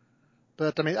newsletter.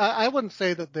 But I wouldn't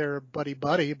say that they're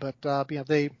buddy-buddy, but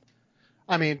they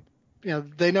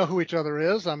know who each other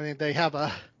is. They have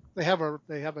a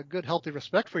good, healthy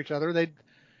respect for each other.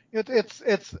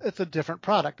 It's a different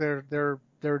product.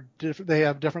 They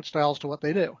have different styles to what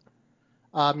they do.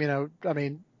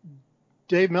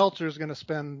 Dave Meltzer is going to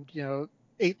spend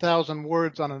 8,000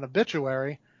 words on an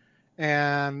obituary,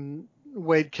 and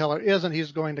Wade Keller isn't.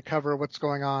 He's going to cover what's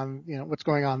going on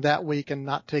that week and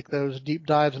not take those deep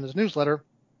dives in his newsletter,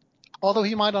 although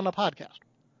he might on a podcast.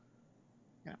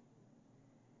 Yeah,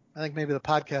 I think maybe the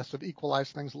podcast would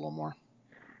equalize things a little more.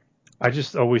 I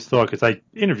just always thought, because I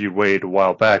interviewed Wade a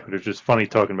while back, but it was just funny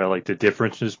talking about like the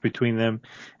differences between them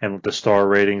and the star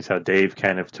ratings, how Dave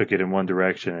kind of took it in one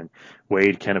direction and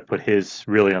Wade kind of put his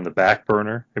really on the back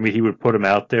burner. He would put him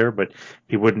out there, but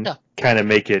he wouldn't kind of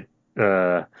make it,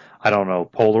 polarizing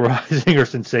or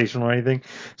sensational or anything.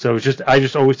 So I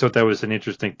just always thought that was an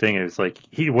interesting thing. It's like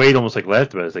Wade almost like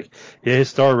laughed about it. It's like, yeah, his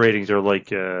star ratings are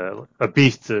like a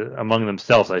beast among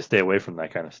themselves. I stay away from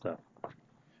that kind of stuff.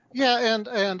 Yeah,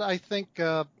 and I think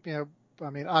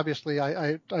obviously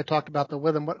I talked about the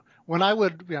with him. When I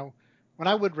would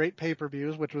rate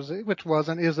pay-per-views, which was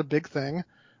and is a big thing.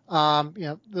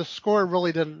 The score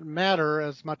really didn't matter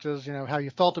as much as how you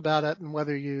felt about it and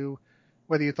whether you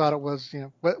thought it was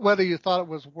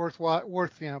worth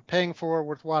paying for,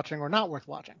 worth watching, or not worth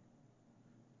watching,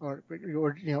 or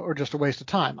just a waste of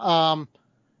time. I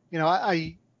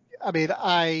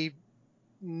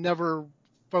never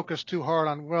focused too hard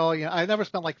on, I never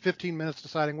spent like 15 minutes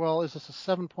deciding, is this a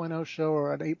 7.0 show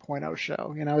or an 8.0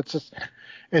 show?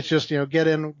 It's just get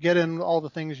in all the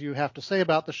things you have to say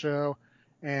about the show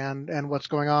and what's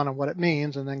going on and what it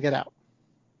means, and then get out.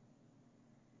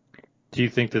 Do you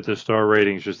think that the star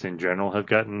ratings just in general have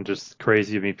gotten just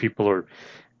crazy? People are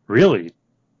really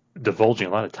divulging a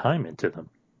lot of time into them.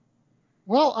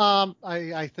 Well,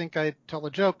 I think I tell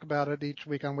a joke about it each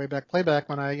week on Wayback Playback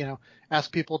when I,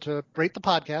 ask people to rate the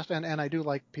podcast, and I do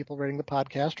like people rating the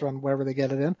podcast or on wherever they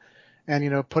get it in,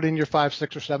 and, put in your 5,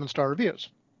 6, or 7-star reviews.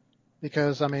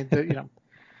 Because, the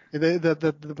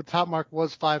top mark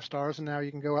was 5 stars, and now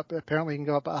you can go up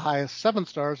as high as 7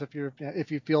 stars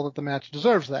if you feel that the match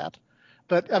deserves that.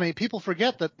 But, people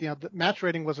forget that, the match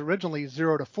rating was originally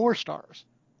 0 to 4 stars.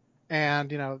 And,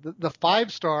 the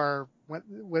 5-star,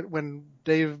 when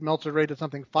Dave Meltzer rated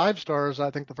something 5 stars,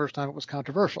 I think the first time it was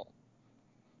controversial.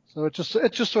 So it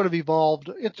just sort of evolved.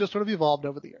 It just sort of evolved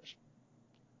over the years.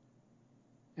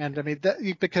 And and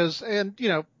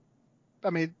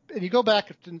you go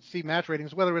back and see match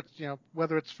ratings, whether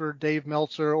it's for Dave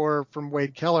Meltzer or from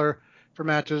Wade Keller for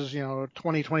matches,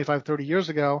 20, 25, 30 years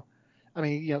ago.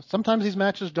 Sometimes these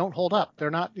matches don't hold up. They're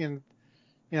not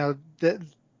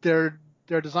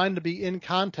they're designed to be in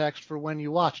context for when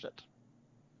you watched it.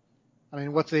 I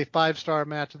mean, what's a 5-star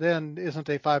match then isn't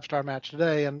a 5-star match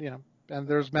today, and and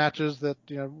there's matches that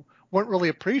weren't really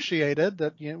appreciated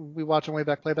that we watch on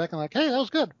playback, and like, hey, that was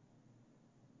good.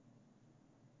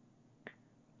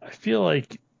 I feel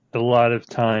like a lot of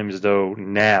times, though,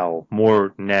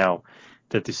 more now,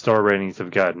 that the star ratings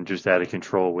have gotten just out of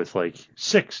control with like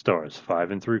 6 stars, 5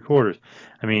 3/4.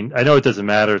 I mean, I know it doesn't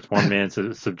matter; it's one man's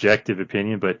subjective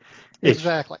opinion, but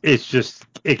it's just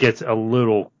it gets a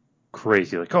little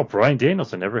crazy. Like, oh, Bryan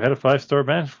Danielson never had a 5-star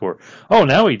match before. Oh,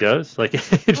 now he does. Like,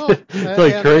 it's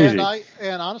like crazy.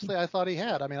 And honestly, I thought he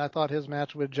had. I mean, I thought his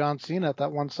match with John Cena at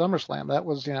that one SummerSlam, that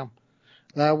was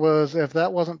if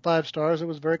that wasn't 5 stars, it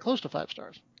was very close to 5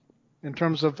 stars. In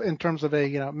terms of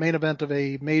a main event of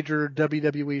a major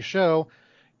WWE show,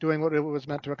 doing what it was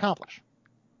meant to accomplish.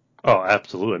 Oh,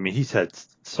 absolutely. I mean, he's had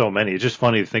so many. It's just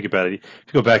funny to think about it.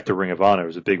 If you go back to Ring of Honor, I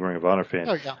was a big Ring of Honor fan.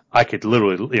 Oh, yeah. I could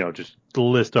literally, just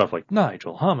list off like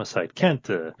Nigel, Homicide,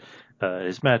 Kenta,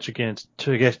 his match against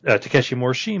Takeshi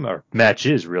Morishima, or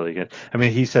matches really. I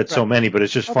mean, he's had so many, but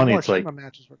it's just funny. It's like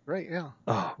matches were great, yeah.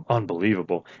 Oh,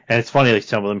 unbelievable. And it's funny, like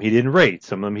some of them he didn't rate,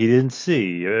 some of them he didn't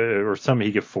see, or some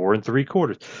he get 4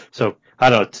 3/4. So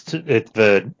I don't know.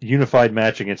 The unified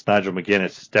match against Nigel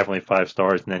McGuinness is definitely 5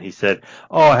 stars. And then he said,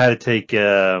 "Oh, I had to take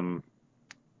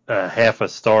half a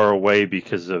star away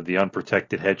because of the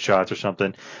unprotected headshots or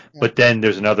something." Yeah. But then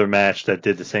there's another match that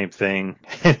did the same thing,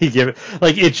 and he gave it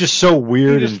like it's just so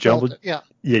weird and jumbled. Yeah.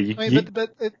 Yeah.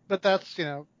 But that's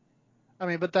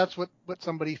but that's what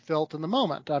somebody felt in the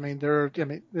moment. I mean,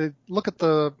 look at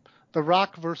the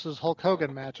Rock versus Hulk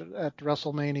Hogan match at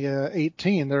WrestleMania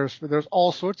 18. There's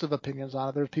all sorts of opinions on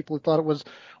it. There's people who thought it was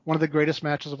one of the greatest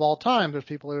matches of all time. There's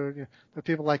people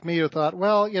like me who thought,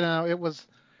 well, it was.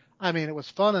 I mean, it was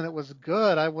fun and it was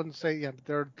good. I wouldn't say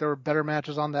there were better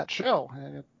matches on that show.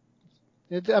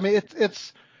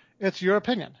 It's your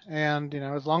opinion, and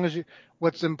as long as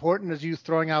what's important is you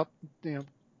throwing out,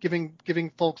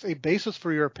 giving folks a basis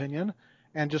for your opinion,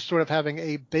 and just sort of having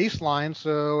a baseline.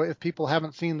 So if people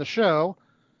haven't seen the show,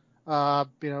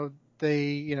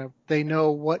 they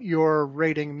know what your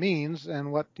rating means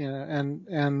and what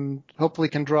and hopefully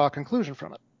can draw a conclusion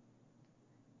from it.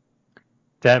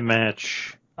 That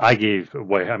match. I gave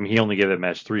way. I mean, he only gave that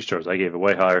match 3 stars. I gave it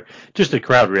way higher. Just the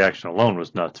crowd reaction alone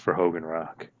was nuts for Hogan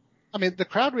Rock. I mean, the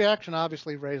crowd reaction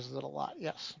obviously raises it a lot.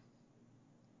 Yes,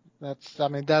 that's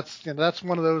one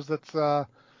of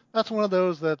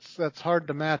those that's hard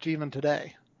to match even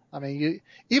today. I mean,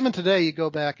 even today you go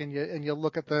back and you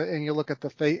look at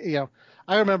the face.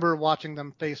 I remember watching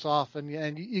them face off,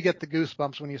 and you get the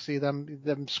goosebumps when you see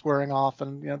them squaring off,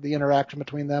 and the interaction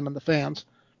between them and the fans.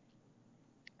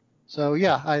 So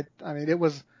yeah, I mean it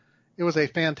was a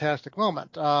fantastic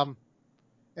moment, and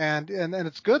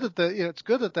it's good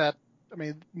that I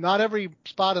mean not every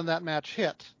spot in that match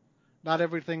hit, not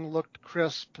everything looked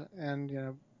crisp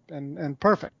and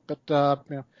perfect, but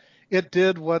it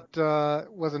did what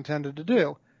was intended to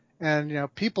do,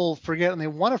 and people forget and they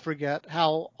want to forget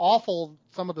how awful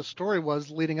some of the story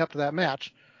was leading up to that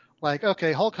match, like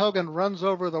okay, Hulk Hogan runs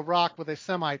over the Rock with a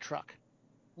semi truck,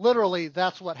 literally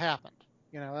that's what happened.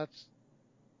 I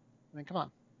mean, come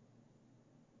on.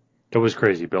 It was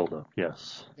crazy build-up,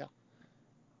 yes. Yeah.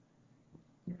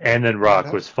 And then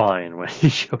Rock was fine when he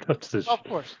showed up to this. Of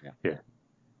course, yeah. Yeah.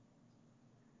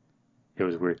 It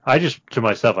was weird. To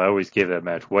myself, I always gave that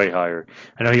match way higher.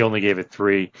 I know he only gave it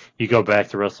 3. You go back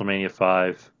to WrestleMania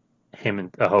 5, him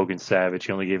and Hogan Savage,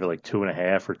 he only gave it like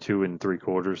 2.5 or 2 3/4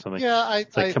 or something. Yeah, I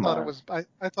thought it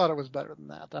was better than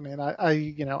that. I mean,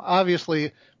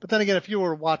 obviously, but then again, if you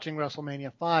were watching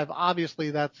WrestleMania 5,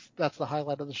 obviously that's the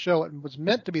highlight of the show. It was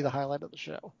meant to be the highlight of the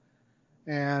show,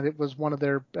 and it was one of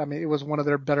their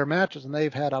better matches, and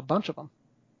they've had a bunch of them.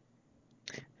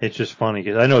 It's just funny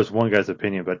because I know it's one guy's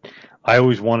opinion, but I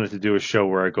always wanted to do a show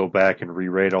where I go back and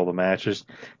re-rate all the matches.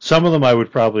 Some of them I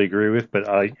would probably agree with, but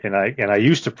I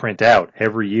used to print out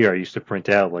every year. I used to print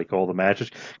out like all the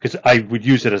matches because I would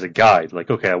use it as a guide. Like,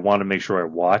 okay, I want to make sure I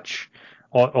watch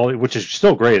all, which is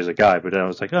still great as a guide, but then I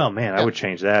was like, oh man, I would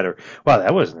change that, or wow,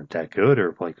 that wasn't that good,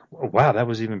 or like, wow, that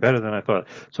was even better than I thought.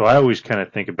 So I always kind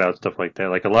of think about stuff like that.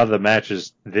 Like a lot of the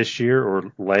matches this year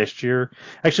or last year,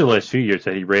 actually the last few years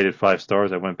that he rated 5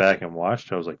 stars, I went back and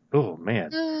watched. I was like, oh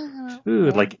man,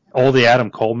 like all the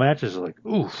Adam Cole matches are like,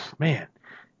 oof, man.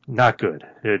 Not good.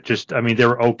 It just, I mean, they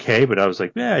were okay, but I was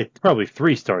like, yeah, probably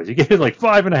 3 stars. You gave it like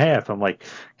 5.5. I'm like,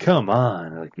 come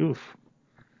on, like, oof.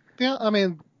 Yeah, I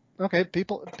mean, okay,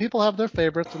 people have their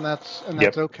favorites, and that's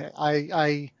okay.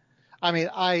 I mean,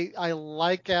 I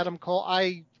like Adam Cole.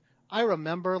 I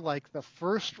remember like the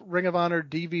first Ring of Honor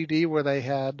DVD where they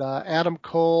had Adam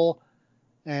Cole,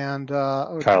 and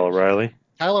Kyle O'Reilly.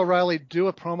 Kyle O'Reilly do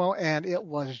a promo, and it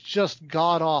was just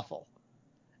god awful.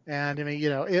 And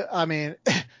I mean,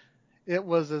 it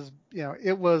was as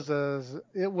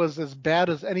bad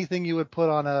as anything you would put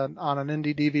on an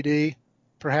indie DVD,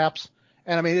 perhaps.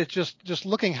 And I mean, it's just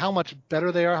looking how much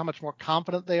better they are, how much more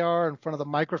confident they are in front of the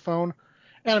microphone,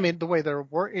 and I mean the way their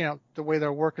work,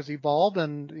 has evolved,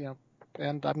 and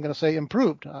and I'm going to say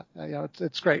improved.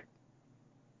 It's great.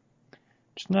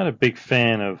 Just not a big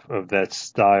fan of that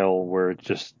style where it's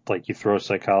just like you throw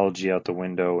psychology out the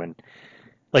window and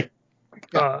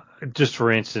just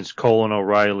for instance, Cole and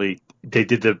O'Reilly, they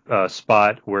did the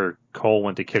spot where Cole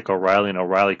went to kick O'Reilly and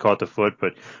O'Reilly caught the foot,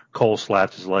 but Cole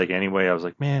slapped his leg anyway. I was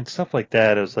like, man, stuff like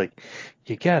that. I was like,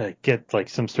 you gotta get like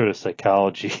some sort of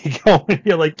psychology going.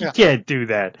 You're like, you can't do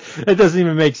that. It doesn't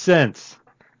even make sense.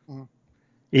 Mm-hmm.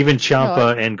 Even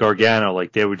Ciampa and Gargano,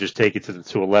 like they would just take it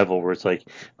to a level where it's like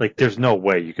there's no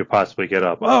way you could possibly get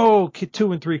up. Oh, 2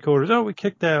 3/4. Oh, we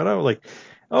kicked out.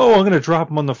 Oh, I'm going to drop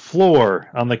him on the floor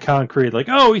on the concrete. Like,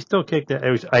 oh, he still kicked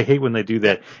that. I hate when they do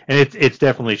that. And it's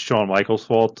definitely Shawn Michaels'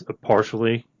 fault,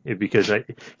 partially, because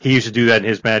he used to do that in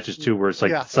his matches, too, where it's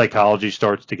like psychology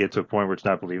starts to get to a point where it's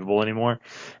not believable anymore.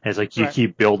 And it's like you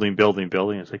keep building.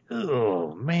 It's like,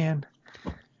 oh, man.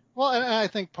 Well, and I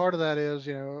think part of that is,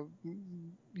 you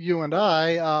and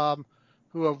I,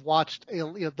 who have watched,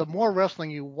 the more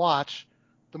wrestling you watch,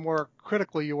 the more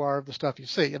critical you are of the stuff you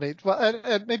see. I mean, well,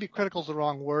 and maybe critical is the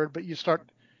wrong word, but you start,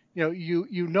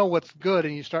 you know what's good,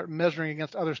 and you start measuring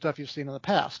against other stuff you've seen in the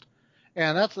past,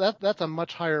 and that's a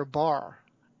much higher bar,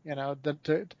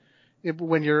 than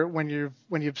when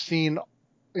you've seen,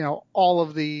 all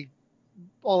of the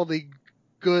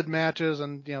good matches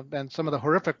and some of the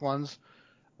horrific ones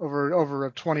over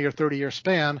a 20 or 30 year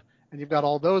span, and you've got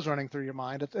all those running through your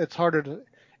mind. It's harder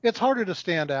to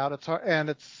stand out. It's hard, and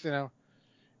it's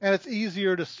and it's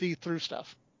easier to see through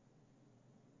stuff.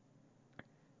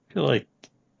 I feel like,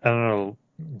 I don't know,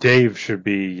 Dave should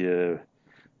be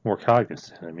more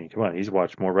cognizant. I mean, come on, he's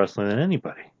watched more wrestling than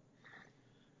anybody.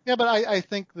 Yeah, but I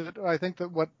think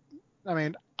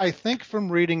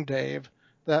from reading Dave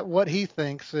that what he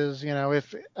thinks is,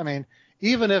 even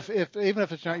if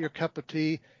it's not your cup of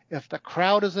tea, if the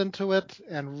crowd is into it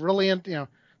and really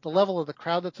the level of the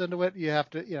crowd that's into it, you have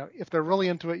to, if they're really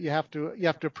into it, you have to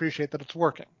appreciate that it's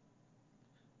working.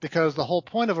 Because the whole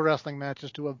point of a wrestling match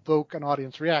is to evoke an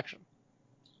audience reaction.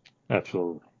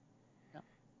 Absolutely. Yeah.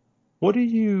 What do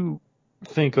you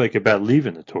think about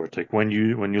leaving the Torch? Like when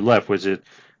you left, was it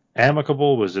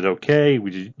amicable? Was it okay?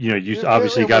 You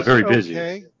obviously got very busy.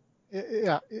 Okay.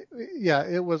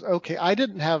 It was okay. I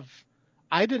didn't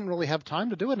really have time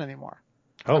to do it anymore.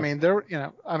 Oh.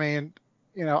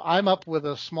 I'm up with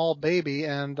a small baby,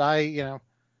 and it's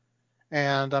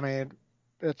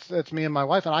me and my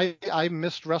wife, and I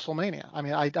missed WrestleMania. I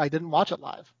mean, I didn't watch it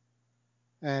live,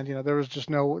 and there was just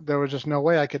no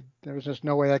way I could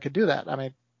do that. I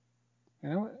mean,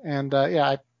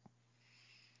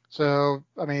 so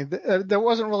I mean, there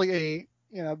wasn't really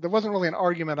an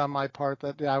argument on my part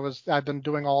that I've been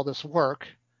doing all this work.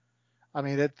 I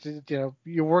mean,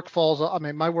 your work falls. I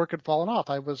mean, my work had fallen off.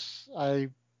 I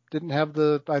didn't have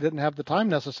the time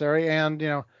necessary,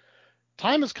 and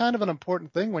time is kind of an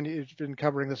important thing when you've been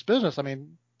covering this business. I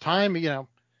mean, time. You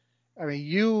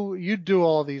do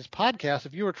all these podcasts.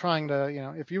 If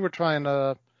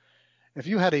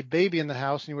you had a baby in the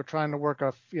house and you were trying to work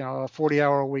a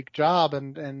 40-hour a week job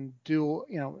and do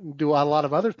a lot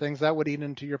of other things, that would eat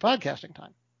into your podcasting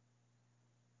time.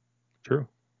 True.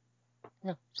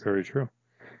 Yeah. Very true.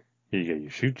 You got your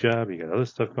shoot job, you got other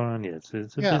stuff going on. Yeah, it's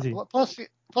busy.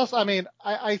 Plus, I mean,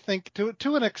 I think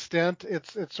to an extent,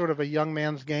 it's sort of a young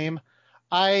man's game.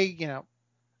 I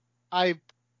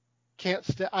can't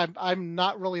stay. I'm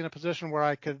not really in a position where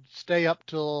I could stay up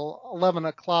till 11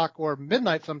 o'clock or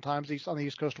midnight sometimes on the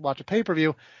East Coast to watch a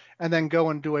pay-per-view, and then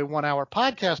go and do a 1-hour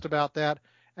podcast about that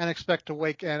and expect to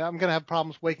wake. And I'm going to have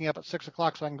problems waking up at 6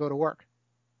 o'clock so I can go to work.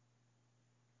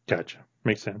 Gotcha.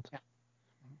 Makes sense. Yeah.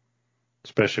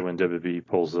 Especially when WWE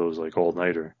pulls those like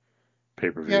all-nighter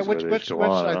pay-per-views. Yeah, which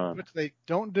they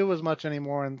don't do as much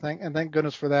anymore, and thank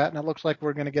goodness for that. And it looks like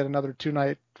we're going to get another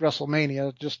 2-night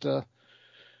WrestleMania just to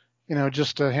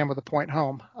hammer the point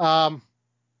home.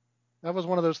 That was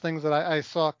one of those things that I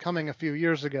saw coming a few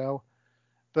years ago,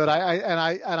 but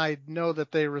I know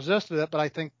that they resisted it. But I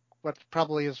think what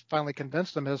probably has finally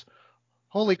convinced them is,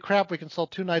 holy crap, we can sell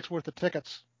 2 nights worth of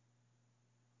tickets.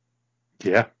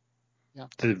 Yeah.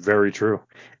 It's very true.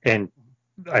 And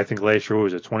I think last year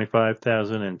was it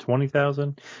 25,000 and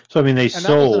 20,000. So I mean, they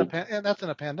sold. And that's in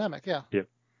a pandemic, yeah. Yeah.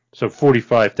 So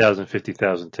 45,000,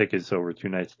 50,000 tickets over 2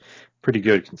 nights. Pretty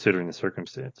good considering the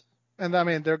circumstance. And I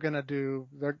mean, they're going to do,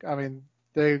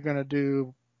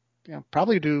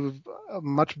 probably do a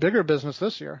much bigger business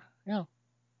this year. Yeah.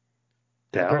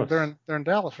 Dallas. They're in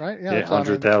Dallas, right? Yeah,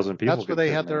 100,000 people. That's where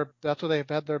they've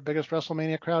had their biggest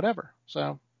WrestleMania crowd ever.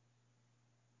 So,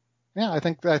 yeah, I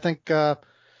think you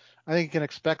can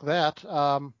expect that.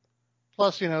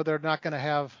 Plus, they're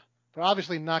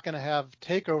obviously not going to have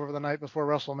TakeOver the night before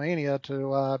WrestleMania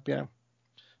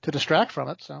to distract from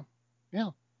it. So, yeah.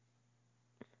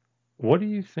 What do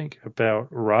you think about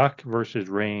Rock versus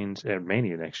Reigns at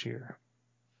Mania next year?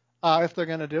 If they're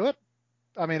going to do it,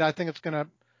 I mean, I think it's going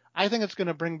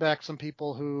to bring back some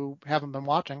people who haven't been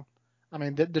watching. I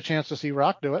mean, the chance to see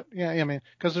Rock do it. Yeah, I mean,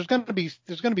 because there's going to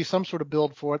be some sort of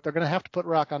build for it. They're going to have to put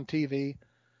Rock on TV,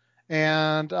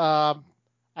 and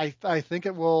I think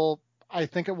it will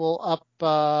up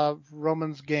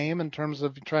Roman's game in terms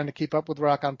of trying to keep up with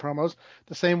Rock on promos,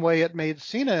 the same way it made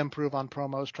Cena improve on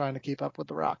promos trying to keep up with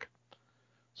The Rock.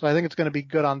 So I think it's going to be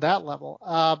good on that level.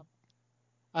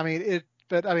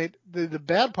 The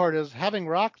bad part is having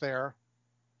Rock there.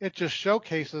 It just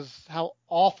showcases how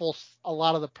awful a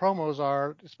lot of the promos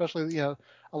are, especially a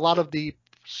lot of the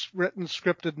written,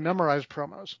 scripted, memorized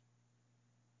promos.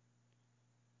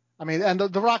 I mean, and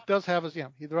the Rock does have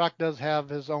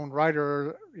his own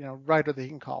writer that he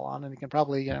can call on, and he can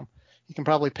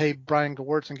probably pay Brian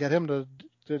Gewirtz and get him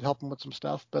to help him with some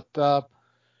stuff. But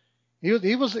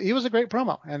he was a great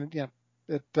promo, and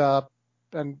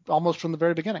and almost from the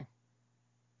very beginning.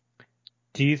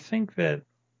 Do you think that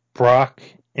Brock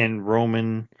and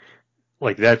Roman,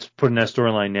 like, that's putting that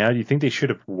storyline now? Do you think they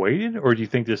should have waited, or do you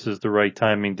think this is the right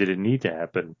timing? Did it need to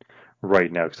happen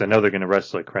right now? Because I know they're going to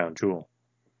wrestle at Crown Jewel.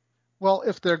 Well,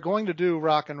 if they're going to do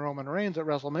Rock and Roman Reigns at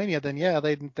WrestleMania, then yeah,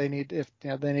 they need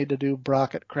to do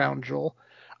Brock at Crown Jewel.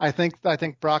 I think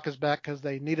Brock is back because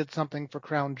they needed something for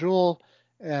Crown Jewel,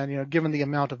 and given the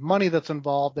amount of money that's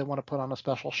involved, they want to put on a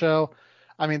special show.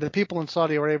 I mean, the people in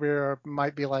Saudi Arabia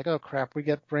might be like, "Oh crap, we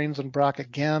get Reigns and Brock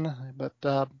again." But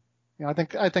I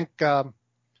think Brock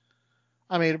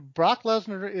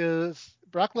Lesnar is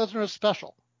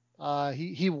special.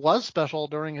 He was special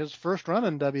during his first run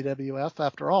in WWF,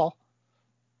 after all,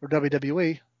 or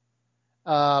WWE.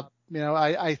 I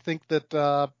think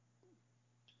that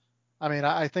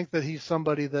I think that he's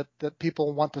somebody that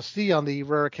people want to see on the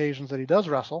rare occasions that he does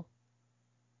wrestle.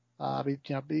 And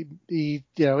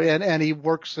he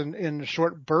works in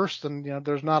short bursts, and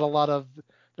there's not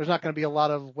going to be a lot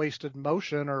of wasted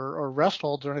motion or rest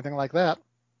holds or anything like that.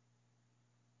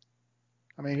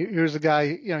 I mean, here's a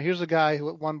guy who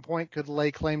at one point could lay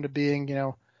claim to being,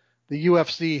 the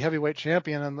UFC heavyweight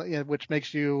champion, and which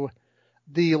makes you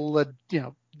the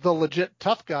legit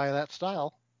tough guy of that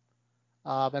style.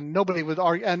 And nobody was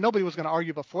going to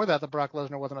argue before that Brock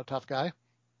Lesnar wasn't a tough guy.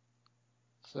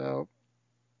 So,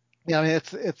 yeah, I mean,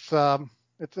 it's going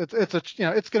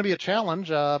to be a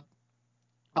challenge.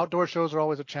 Outdoor shows are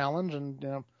always a challenge,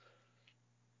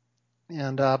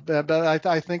 but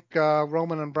I think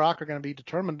Roman and Brock are going to be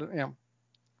determined.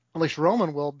 At least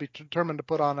Roman will be determined to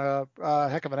put on a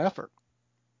heck of an effort.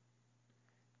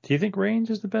 Do you think Reigns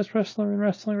is the best wrestler in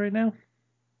wrestling right now?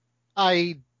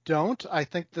 I don't. I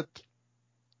think that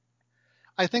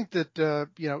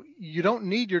you don't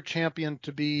need your champion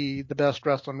to be the best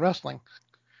wrestler in wrestling.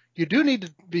 You do need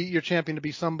to be your champion to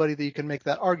be somebody that you can make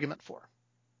that argument for.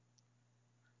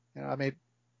 If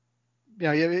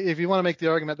you want to make the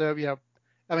argument that,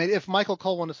 if Michael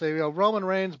Cole wanted to say, Roman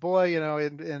Reigns, boy,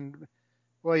 in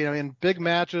big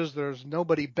matches, there's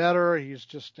nobody better. He's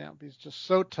just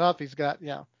so tough.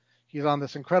 He's on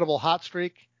this incredible hot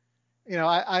streak.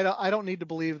 I don't need to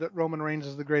believe that Roman Reigns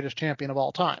is the greatest champion of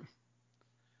all time.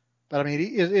 But I mean,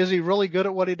 is he really good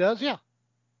at what he does? Yeah,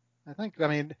 I think. I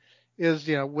mean,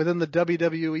 within the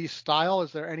WWE style,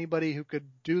 is there anybody who could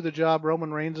do the job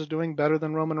Roman Reigns is doing better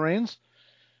than Roman Reigns?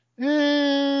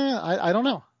 I don't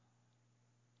know.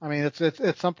 I mean,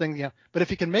 it's something, But if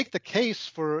you can make the case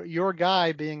for your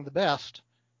guy being the best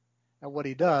at what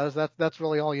he does, that's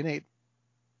really all you need.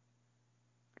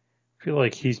 I feel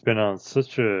like he's been on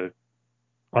such a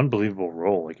unbelievable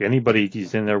role. Like, anybody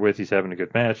he's in there with, he's having a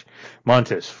good match.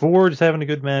 Montez Ford is having a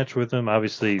good match with him.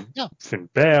 Obviously, yeah. Finn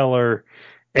Balor,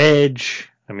 Edge.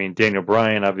 I mean, Daniel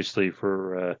Bryan, obviously,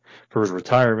 for his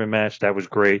retirement match, that was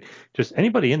great. Just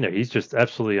anybody in there, he's just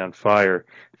absolutely on fire.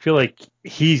 I feel like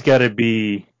he's got to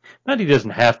be, not he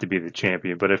doesn't have to be the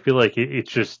champion, but I feel like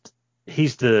it's just,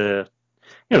 he's the,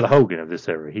 the Hogan of this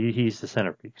era. He's the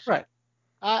centerpiece. Right.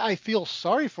 I feel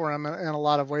sorry for him in a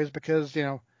lot of ways because,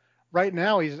 right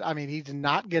now he's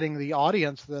not getting the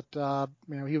audience that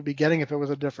he would be getting if it was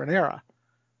a different era.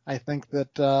 I think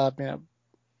that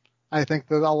I think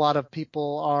that a lot of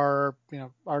people are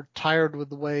tired with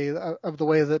the way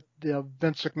that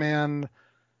Vince McMahon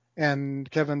and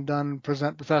Kevin Dunn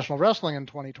present professional wrestling in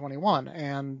 2021,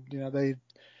 and they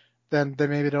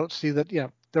maybe don't see that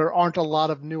there aren't a lot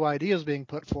of new ideas being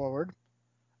put forward.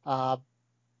 And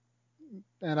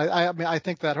I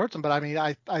think that hurts them. But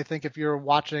I think if you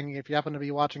happen to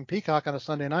be watching Peacock on a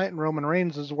Sunday night and Roman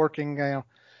Reigns is working a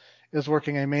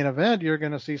main event, you're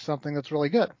going to see something that's really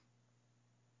good.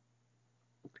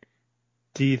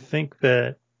 Do you think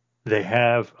that they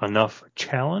have enough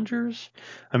challengers?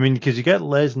 I mean, because you got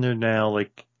Lesnar now.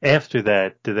 Like after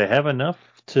that, do they have enough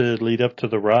to lead up to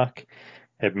The Rock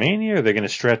at Mania? Are they going to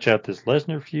stretch out this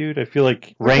Lesnar feud? I feel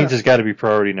like Reigns has got to be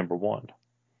priority number one.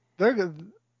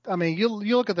 You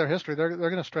look at their history. They're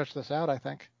going to stretch this out. I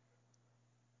think.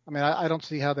 I don't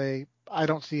see how they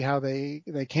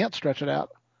can't stretch it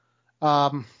out.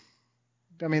 I'm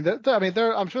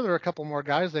sure there are a couple more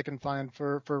guys they can find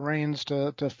for Reigns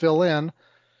to fill in,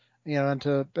 and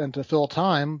to fill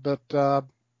time. But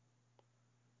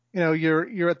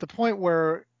you're at the point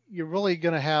where you're really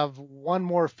going to have one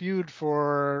more feud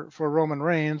for Roman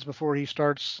Reigns before he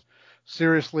starts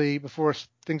before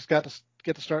things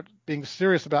get to start being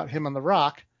serious about him and The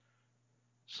Rock.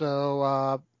 So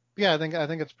I think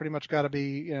it's pretty much got to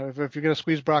be if you're going to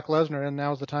squeeze Brock Lesnar in,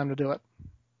 now's the time to do it.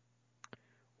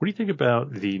 What do you think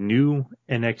about the new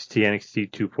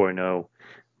NXT 2.0?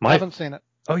 I haven't seen it.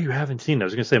 Oh, you haven't seen it? I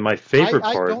was going to say my favorite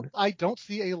part. I don't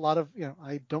see a lot of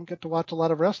I don't get to watch a lot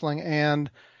of wrestling,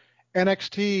 and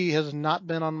NXT has not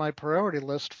been on my priority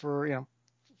list for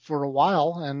a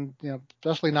while, and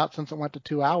especially not since it went to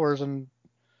 2 hours, and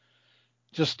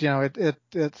just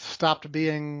it stopped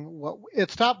being what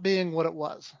it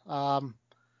was.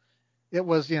 It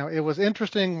was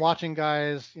interesting watching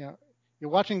guys.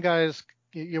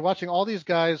 You're watching all these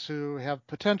guys who have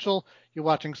potential. You're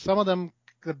watching some of them,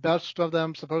 the best of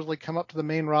them, supposedly come up to the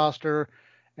main roster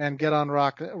and get on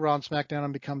Raw and SmackDown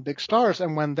and become big stars.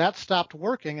 And when that stopped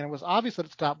working, and it was obvious that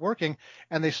it stopped working,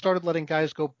 and they started letting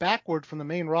guys go backward from the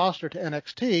main roster to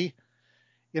NXT,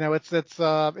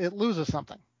 it loses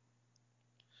something.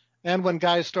 And when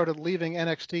guys started leaving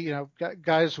NXT,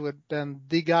 guys who had been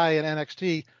the guy in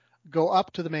NXT go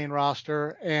up to the main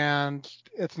roster, and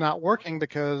it's not working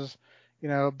because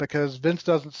Vince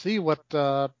doesn't see what they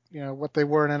were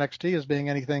in NXT as being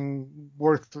anything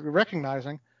worth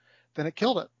recognizing, then it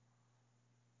killed it.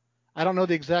 I don't know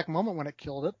the exact moment when it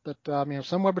killed it, but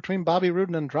somewhere between Bobby Roode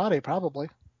and Andrade, probably.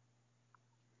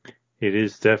 It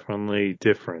is definitely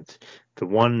different. The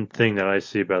one thing that I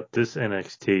see about this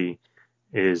NXT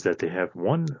is that they have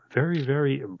one very,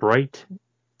 very bright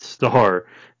star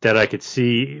that I could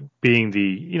see being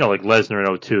the, like Lesnar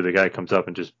in 02, the guy comes up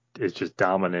and is just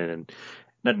dominant and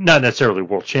not necessarily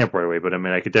world champ right away, but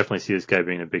I could definitely see this guy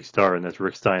being a big star, and that's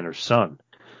Rick Steiner's son,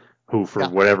 who for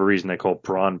whatever reason they call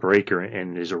Braun Breaker,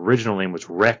 and his original name was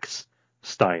Rex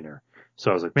Steiner. So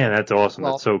I was like, man, that's awesome.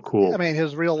 That's so cool.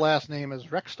 His real last name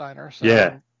is Rex Steiner. So,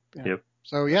 yeah. Yep.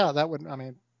 So that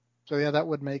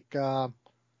would make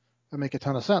a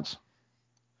ton of sense.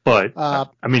 But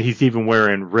he's even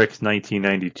wearing Rick's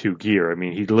 1992 gear.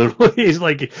 He literally he's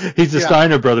the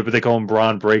Steiner brother, but they call him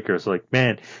Braun Breaker. So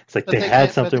man, it's like they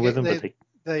had something with him, but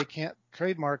they can't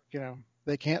trademark.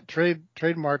 They can't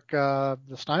trademark the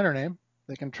Steiner name.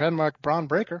 They can trademark Braun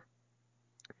Breaker.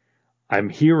 I'm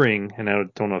hearing, and I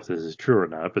don't know if this is true or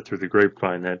not, but through the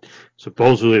grapevine that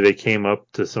supposedly they came up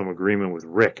to some agreement with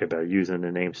Rick about using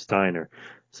the name Steiner.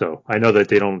 So I know that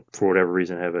they don't, for whatever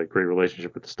reason, have a great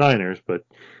relationship with the Steiners, but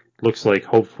looks like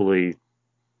hopefully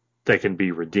that can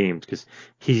be redeemed, because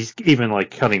he's even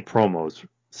cutting promos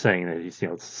saying that he's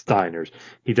Steiners.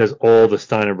 He does all the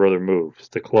Steiner brother moves,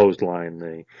 the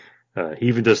clothesline, he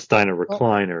even does Steiner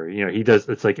recliner. He does.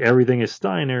 It's like everything is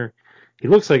Steiner. He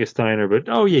looks like a Steiner, but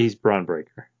he's Braun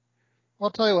Breaker. Well,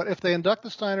 I'll tell you what. If they induct the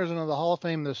Steiners into the Hall of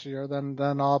Fame this year, then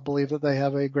I'll believe that they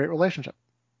have a great relationship.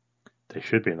 They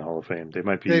should be in the Hall of Fame. They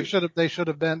might be. They should have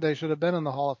been in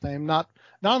the Hall of Fame. Not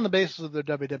on the basis of their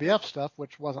WWF stuff,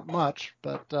 which wasn't much,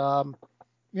 but on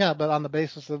the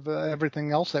basis of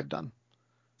everything else they've done.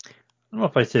 I don't know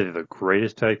if I say they're the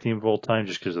greatest tag team of all time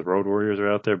just because the Road Warriors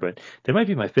are out there, but they might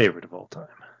be my favorite of all time.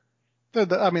 They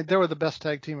were the best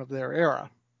tag team of their era.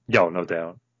 Yeah, no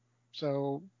doubt.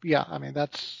 So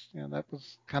that's that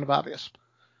was kind of obvious.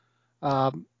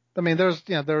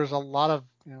 There's a lot of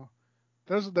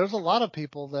there's a lot of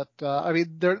people that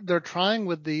they're trying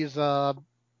with these they're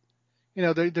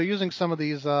using some of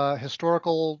these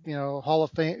historical Hall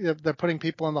of Fame. They're putting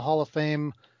people in the Hall of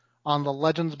Fame on the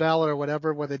Legends ballot or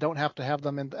whatever, where they don't have to have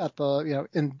them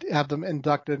have them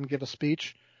inducted and give a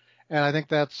speech. And I think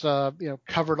that's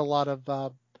covered a lot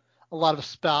of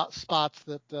spots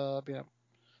that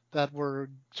that were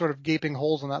sort of gaping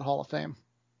holes in that Hall of Fame.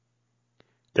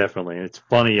 Definitely. And it's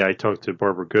funny, I talked to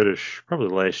Barbara Goodish probably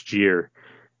last year,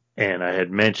 and I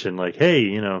had mentioned, like,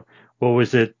 hey, what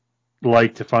was it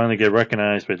like to finally get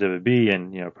recognized by WB?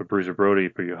 And, put Bruiser Brody,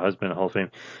 put your husband in Hall of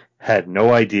Fame. Had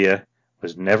no idea,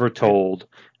 was never told.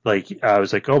 Like, I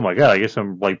was like, oh my God, I guess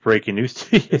I'm like breaking news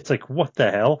to you. It's like, what the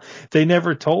hell? They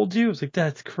never told you? It's like,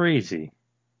 that's crazy.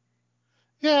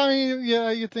 Yeah, I mean,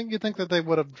 you think that they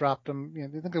would have dropped him.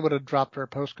 You think they would have dropped her a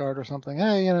postcard or something?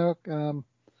 Hey,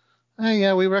 hey,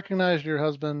 yeah, we recognized your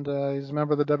husband. He's a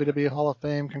member of the WWE Hall of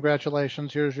Fame.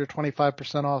 Congratulations. Here's your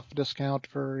 25% off discount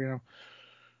for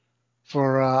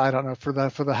I don't know, for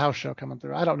the house show coming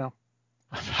through. I don't know.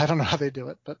 I don't know how they do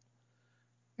it, but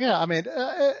yeah, I mean,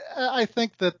 I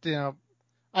think that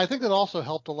also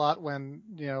helped a lot when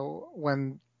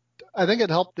I think it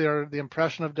helped the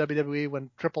impression of WWE when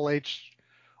Triple H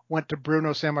went to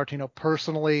Bruno Sammartino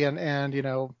personally and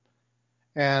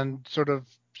sort of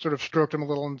stroked him a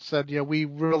little and said, we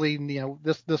really,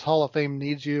 this Hall of Fame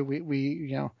needs you. We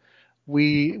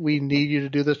need you to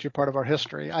do this. You're part of our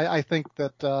history. I think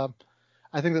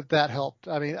that helped.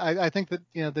 I mean, I think that,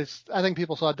 I think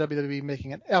people saw WWE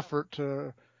making an effort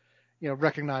to,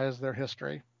 recognize their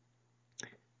history.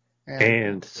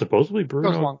 And supposedly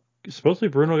Bruno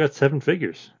got 7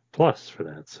 figures plus for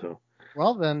that. So.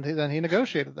 Well, then he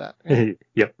negotiated that. Yeah.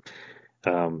 Yep.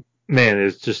 Man,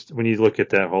 it's just, when you look at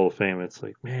that Hall of Fame, it's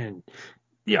like, man,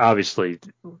 yeah, obviously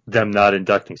them not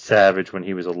inducting Savage when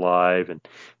he was alive, and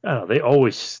I don't know, they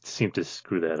always seem to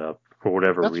screw that up for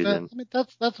whatever reason. I mean,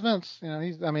 that's Vince.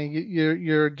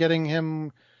 You're getting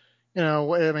him.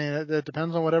 It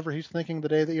depends on whatever he's thinking the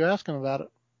day that you ask him about it,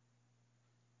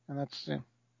 and that's.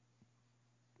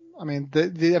 I mean,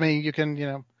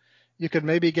 you could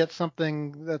maybe get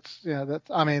something that's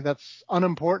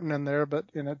unimportant in there, but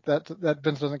that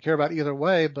Vince doesn't care about either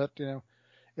way. But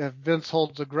if Vince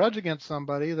holds a grudge against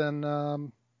somebody, then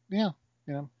then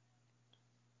they're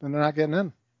not getting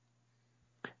in.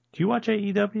 Do you watch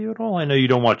AEW at all? I know you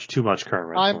don't watch too much current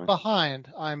wrestling. I'm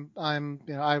behind. I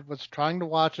was trying to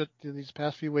watch it these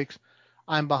past few weeks.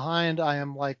 I'm behind.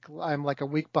 I'm like a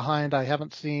week behind. I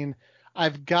haven't seen.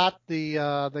 I've got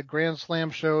the Grand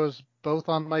Slam shows both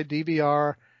on my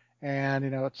DVR, and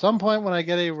at some point when I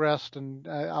get a rest, and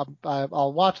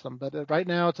I'll watch them. But right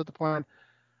now it's at the point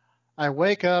I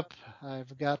wake up.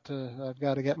 I've got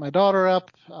to get my daughter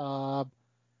up. I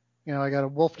got to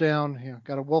wolf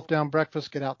down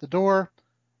breakfast, get out the door.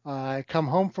 I come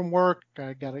home from work.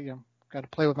 I got to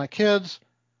play with my kids.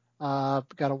 Got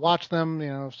to watch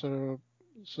them.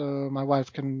 So my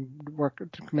wife can work to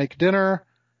make dinner.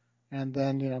 And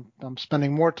then, I'm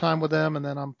spending more time with them, and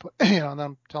then I'm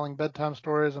telling bedtime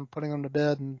stories and putting them to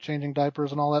bed and changing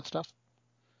diapers and all that stuff.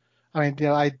 I mean,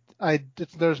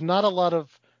 there's not a lot of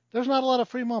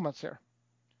free moments here.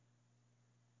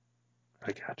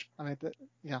 I got you. I mean,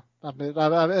 yeah.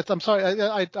 I'm sorry.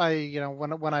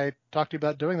 When I talked to you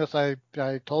about doing this, I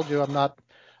told you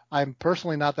I'm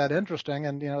personally not that interesting,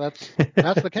 and that's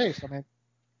the case. I mean.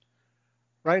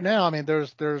 Right now, I mean,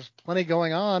 there's plenty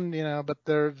going on, but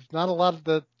there's not a lot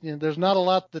that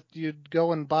you'd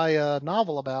go and buy a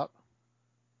novel about.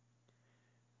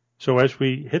 So as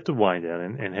we hit the wind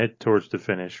down and head towards the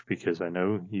finish, because I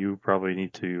know you probably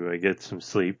need to get some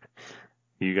sleep,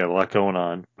 you got a lot going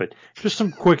on, but just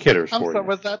some quick hitters for you.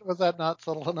 Was that not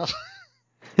subtle enough?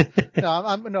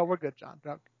 No, we're good, John.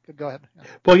 Go ahead. Yeah.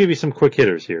 Well, I'll give you some quick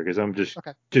hitters here because I'm just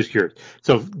curious.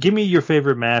 So give me your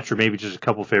favorite match, or maybe just a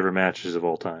couple favorite matches of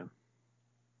all time.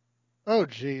 Oh,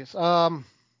 geez. Well,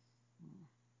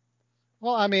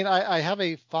 I mean, I have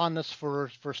a fondness for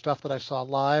stuff that I saw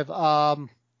live. I'm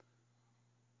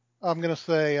gonna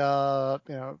say,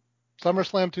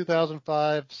 SummerSlam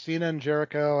 2005, Cena and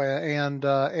Jericho,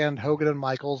 and Hogan and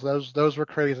Michaels. Those were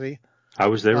crazy. I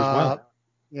was there as well.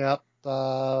 Yeah.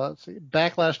 Let's see,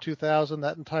 Backlash 2000,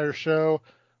 that entire show,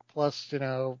 plus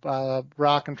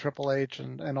Rock and Triple H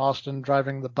and Austin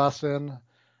driving the bus in.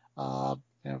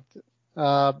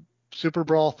 Super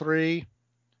Brawl 3,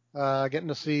 getting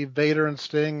to see Vader and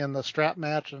Sting in the strap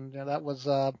match, and that was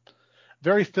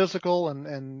very physical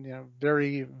and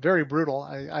very, very brutal.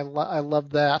 I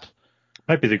loved that.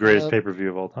 Might be the greatest pay-per-view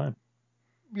of all time.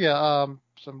 Yeah,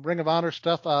 some Ring of Honor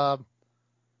stuff. I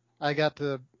got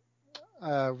to.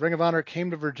 Ring of Honor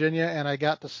came to Virginia, and I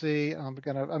got to see. I'm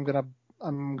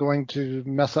going to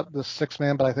mess up this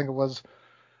 6-man, but I think it was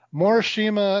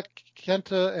Morishima,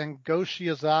 Kenta, and Go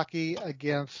Shiozaki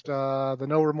against the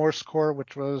No Remorse Corps,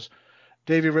 which was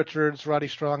Davey Richards, Roddy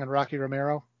Strong, and Rocky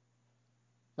Romero.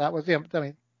 That was,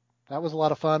 that was a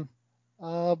lot of fun.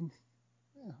 Yeah.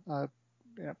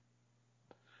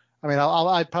 I mean,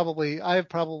 I've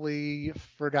probably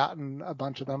forgotten a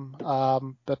bunch of them.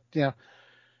 But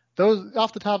those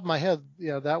off the top of my head,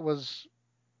 that was,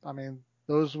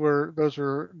 those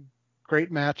were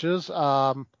great matches.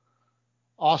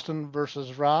 Austin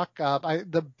versus Rock.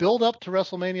 The build up to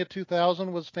WrestleMania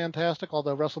 2000 was fantastic,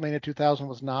 although WrestleMania 2000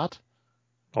 was not.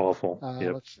 Awful.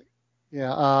 Yep. Let's see.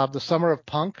 Yeah. The Summer of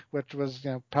Punk, which was,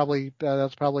 probably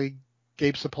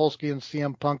Gabe Sapolsky and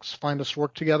CM Punk's finest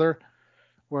work together,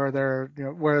 where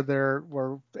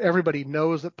where everybody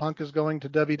knows that Punk is going to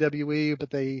WWE, but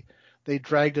they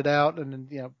dragged it out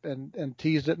and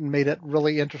teased it and made it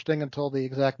really interesting until the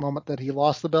exact moment that he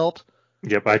lost the belt.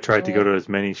 Yep, I tried to go to as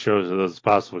many shows of those as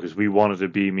possible because we wanted to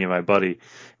be, me and my buddy,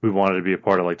 we wanted to be a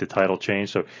part of like the title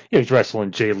change. So he's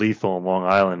wrestling Jay Lethal on Long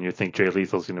Island. You think Jay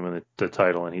Lethal's going to win the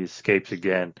title, and he escapes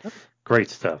again. Great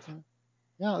stuff.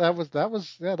 Yeah, that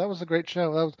was a great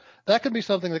show. That could be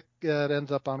something that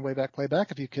ends up on Wayback Playback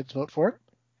if you kids vote for it.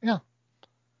 Yeah.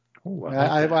 Ooh,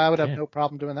 I would have no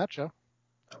problem doing that show.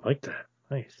 I like that.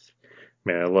 Nice.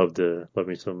 Man, I love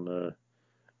me some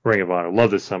Ring of Honor. Love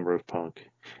the Summer of Punk.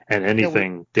 And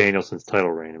anything Danielson's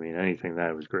title reign. I mean, anything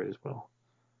that was great as well.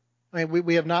 I mean,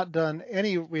 we have not done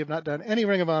any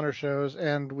Ring of Honor shows,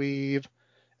 and I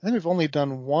think we've only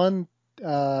done one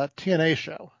TNA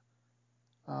show.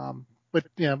 But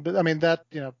I mean that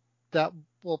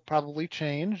will probably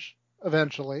change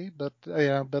eventually. But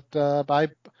I'm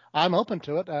open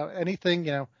to it.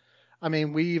 Anything, I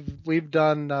mean, we did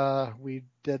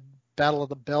Battle of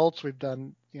the Belts. We've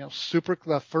done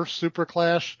the first Super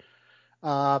Clash.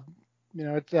 The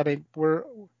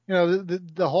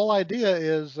whole idea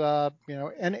is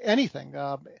anything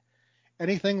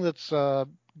that's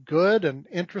good and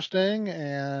interesting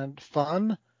and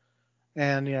fun,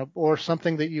 and or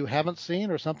something that you haven't seen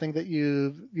or something that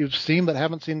you've seen but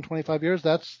haven't seen in 25 years.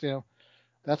 That's the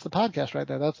podcast right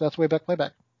there. That's Wayback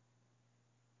Playback.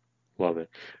 Love it.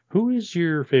 Who is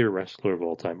your favorite wrestler of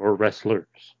all time, or wrestlers?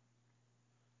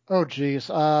 Oh,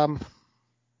 geez.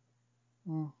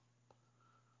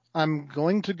 I'm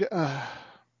going to go.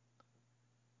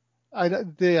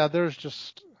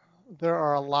 There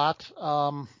are a lot.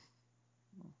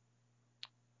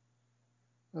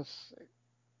 Let's see.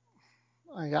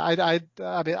 I mean,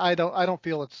 I don't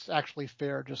feel it's actually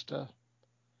fair just to.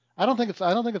 I don't think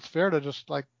it's fair to just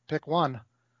like pick one.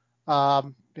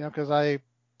 Because I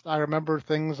remember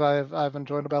things I've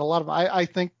enjoyed about a lot of them. I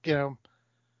think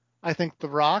I think The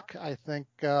Rock. I think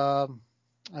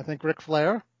Ric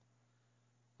Flair.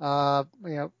 I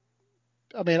mean,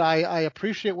 I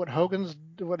appreciate what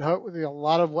a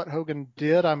lot of what Hogan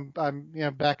did. I'm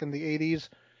back in the 80s.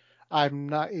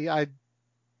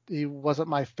 He wasn't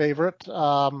my favorite.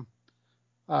 Kurt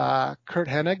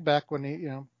Hennig back when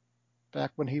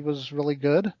he was really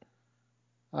good.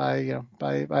 I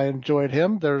enjoyed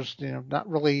him. There's not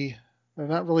really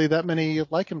that many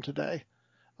like him today.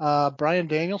 Bryan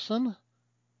Danielson,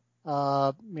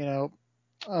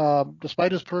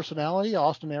 despite his personality,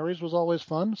 Austin Aries was always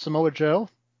fun. Samoa Joe.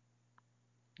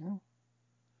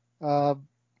 I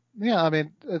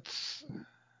mean,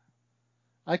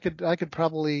 I could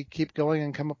probably keep going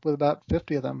and come up with about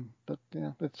 50 of them, but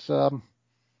it's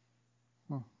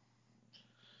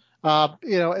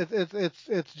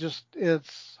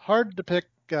it's hard to pick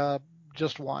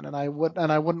just one, and I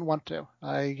wouldn't want to.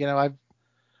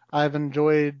 I've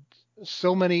enjoyed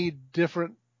so many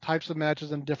different types of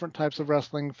matches and different types of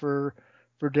wrestling for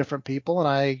different people, and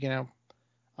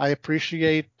I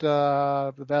appreciate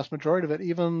the vast majority of it.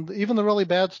 Even the really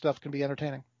bad stuff can be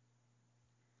entertaining.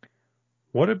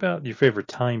 What about your favorite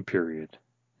time period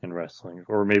in wrestling,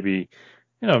 or maybe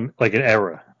like an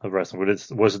era of wrestling?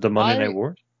 Was it the Monday Night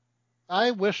Wars?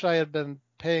 I wish I had been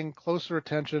paying closer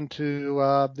attention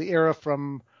to the era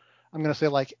from, I'm going to say,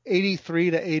 like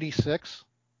 83 to 86.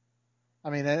 I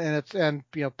mean, and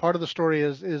part of the story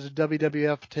is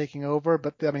WWF taking over,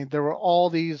 but I mean, there were all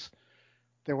these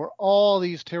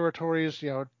territories.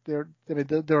 There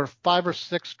were 5 or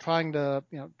 6 trying to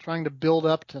build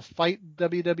up to fight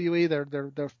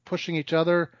WWE. They're pushing each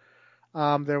other.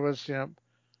 There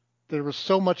was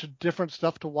so much different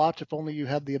stuff to watch if only you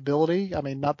had the ability. I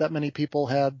mean, not that many people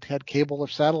had cable or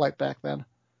satellite back then.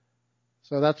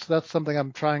 So that's something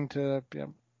I'm trying to,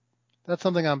 that's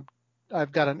something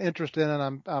I've got an interest in,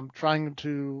 and I'm trying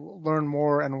to learn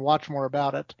more and watch more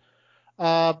about it.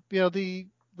 The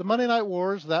Monday Night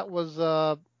Wars, that was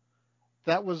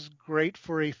that was great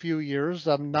for a few years.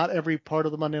 Not every part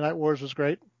of the Monday Night Wars was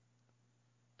great,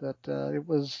 but it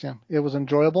was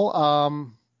enjoyable.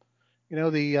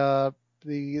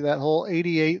 That whole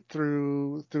 88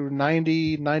 through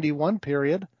 90, 91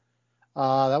 period,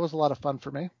 that was a lot of fun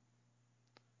for me.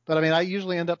 But I mean, I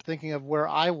usually end up thinking of where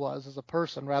I was as a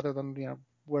person rather than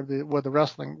where the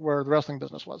wrestling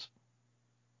business was.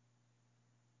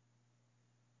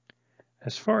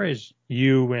 As far as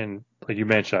you and, like you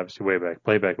mentioned, obviously way back,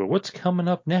 playback, but what's coming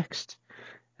up next?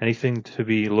 Anything to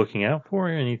be looking out for?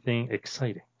 Anything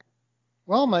exciting?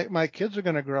 Well, my kids are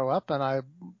going to grow up, and I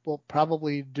will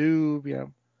probably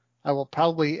I will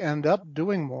probably end up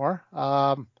doing more.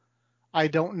 I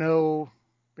don't know,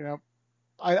 I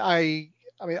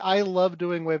mean, I love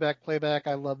doing way back playback.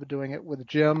 I love doing it with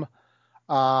Jim.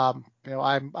 I'm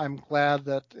glad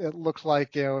that it looks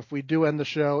like, if we do end the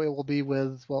show, it will be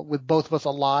with both of us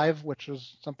alive, which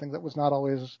is something that was not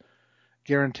always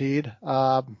guaranteed.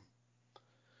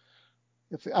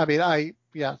 This was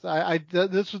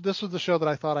the show that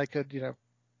I thought I could,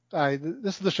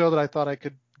 this is the show that I thought I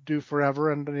could do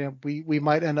forever. And, we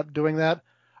might end up doing that.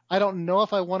 I don't know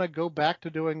if I want to go back to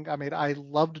doing, I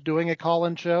loved doing a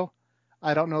call-in show.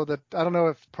 I don't know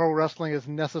if pro wrestling is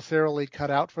necessarily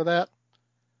cut out for that.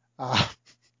 I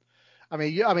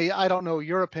don't know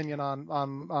your opinion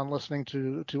on listening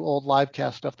to old live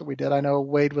cast stuff that we did. I know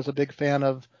Wade was a big fan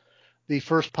of the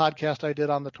first podcast I did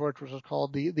on the Torch, which was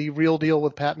called the Real Deal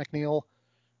with Pat McNeil,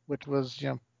 which was,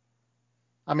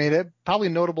 it probably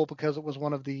notable because it was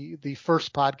one of the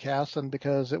first podcasts and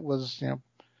because it was,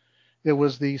 it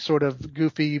was the sort of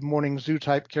goofy morning zoo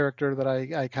type character that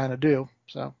I kind of do.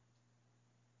 So,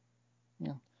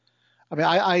 yeah.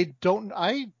 I don't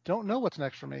know what's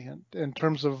next for me in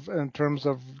terms of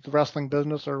the wrestling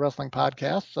business or wrestling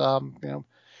podcasts.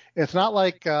 It's not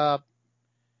like,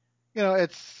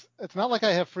 it's not like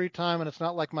I have free time and it's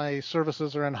not like my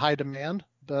services are in high demand,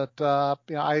 but,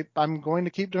 I'm going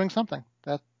to keep doing something.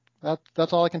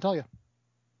 That's all I can tell you.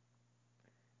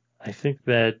 I think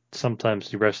that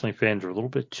sometimes the wrestling fans are a little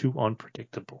bit too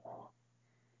unpredictable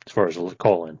as far as a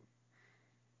call-in.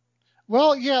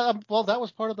 Well, yeah, that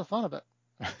was part of the fun of it.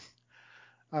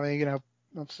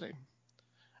 Let's see.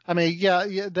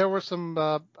 There were some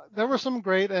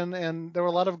great and there were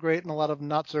a lot of great and a lot of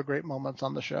not so great moments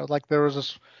on the show. Like there was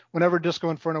this, whenever Disco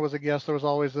Inferno was a guest, there was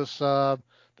always this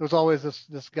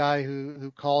guy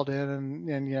who called in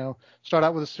and start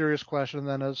out with a serious question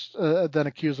and then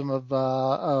accuse him of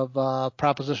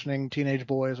propositioning teenage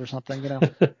boys or something,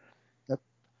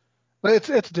 But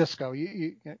it's Disco.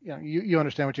 You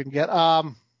understand what you can get. I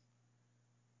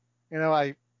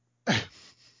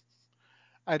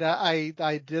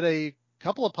did a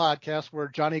couple of podcasts where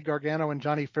Johnny Gargano and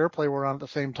Johnny Fairplay were on at the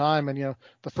same time, and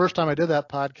the first time I did that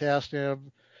podcast,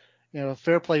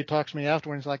 Fairplay talks to me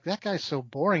afterwards. He's like, "That guy's so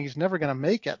boring. He's never going to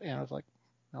make it." And I was like,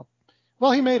 "No."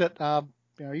 Well, he made it.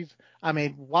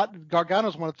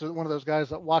 Gargano's one of those guys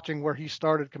that watching where he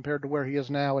started compared to where he is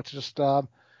now, it's just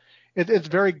it's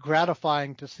very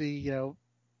gratifying to see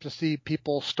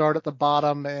people start at the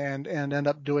bottom and end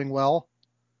up doing well.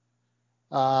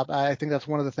 I think that's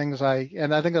one of the things I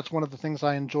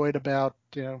enjoyed about,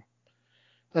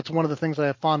 that's one of the things I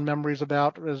have fond memories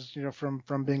about is,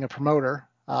 from being a promoter,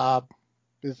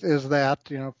 is that,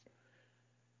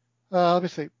 let me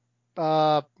see,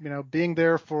 being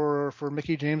there for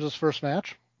Mickie James's first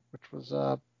match, which was,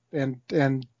 and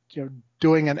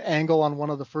doing an angle on one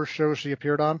of the first shows she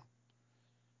appeared on,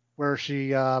 where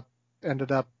she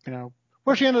ended up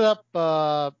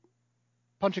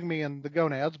punching me in the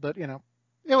gonads, but it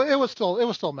was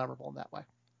still memorable in that way.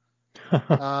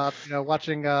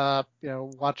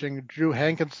 Watching Drew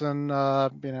Hankinson,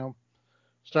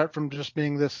 start from just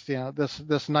being this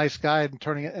nice guy and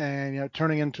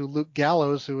turning into Luke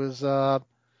Gallows, who is,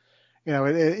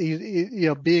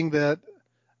 being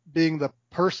the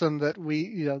person that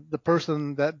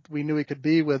we knew he could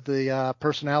be, with the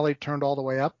personality turned all the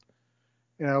way up.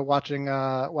 Watching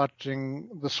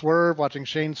the Swerve, watching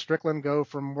Shane Strickland go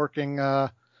from working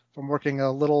a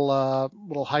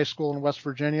little high school in West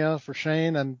Virginia for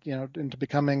Shane, and into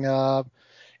becoming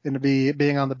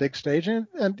being on the big stage, and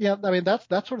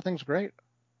that sort of thing's great.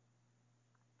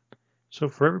 So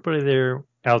for everybody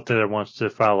out there that wants to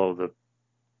follow the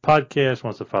podcast,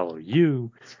 wants to follow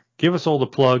you, give us all the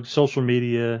plugs, social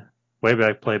media, way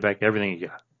back, playback, everything you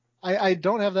got. I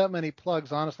don't have that many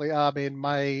plugs, honestly.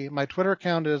 My Twitter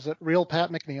account is at Real Pat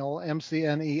McNeil,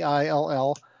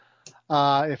 McNeill.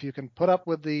 If you can put up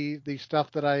with the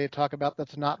stuff that I talk about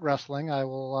that's not wrestling, I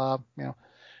will,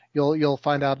 you'll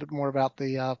find out more about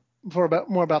the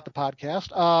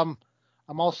podcast.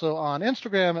 I'm also on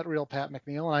Instagram at Real Pat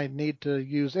McNeil, and I need to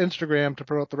use Instagram to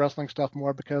promote the wrestling stuff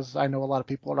more because I know a lot of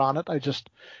people are on it. I just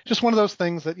one of those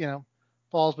things that,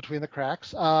 falls between the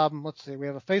cracks. Let's see. We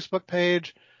have a Facebook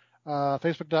page,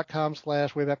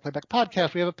 facebook.com/Wayback Playback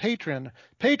Podcast. We have a Patreon,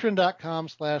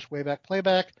 patreon.com/Wayback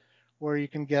Playback, where you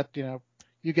can get,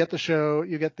 you get the show,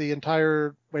 you get the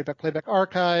entire Wayback Playback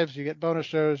archives, you get bonus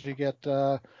shows, you get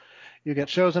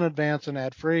shows in advance and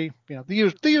ad free,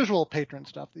 the usual patron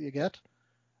stuff that you get.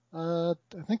 I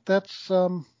think those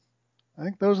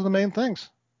are the main things.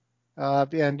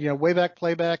 And Wayback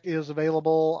Playback is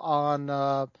available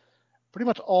on pretty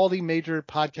much all the major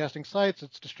podcasting sites.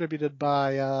 It's distributed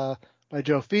by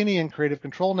Joe Feeney and Creative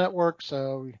Control Network,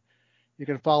 so you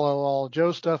can follow all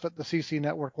Joe's stuff at the CC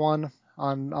Network 1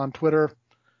 on Twitter.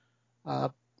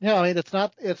 It's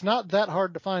not that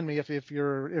hard to find me if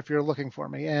you're looking for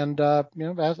me, and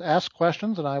ask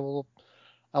questions and I will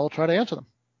try to answer them.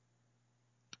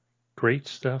 Great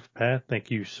stuff, Pat.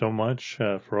 Thank you so much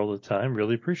for all the time.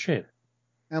 Really appreciate it.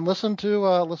 And listen to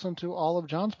all of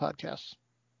John's podcasts.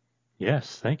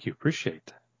 Yes, thank you. Appreciate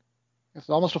that. It's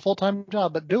almost a full-time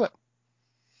job, but do it.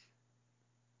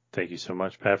 Thank you so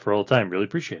much, Pat, for all the time. Really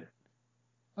appreciate it.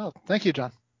 Oh, thank you,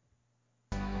 John.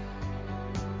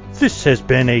 This has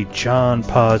been a John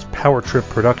Paz Power Trip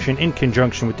production in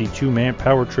conjunction with the Two-Man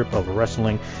Power Trip of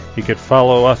Wrestling. You can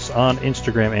follow us on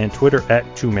Instagram and Twitter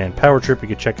at Two-Man Power Trip. You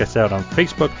can check us out on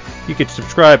Facebook. You can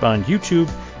subscribe on YouTube.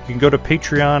 You can go to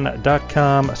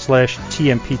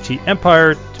patreon.com/TMPT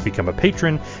Empire to become a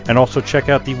patron, and also check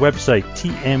out the website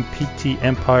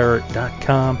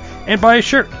tmptempire.com and buy a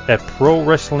shirt at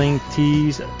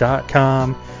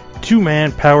prowrestlingtees.com.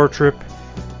 Two-Man Power Trip,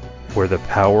 where the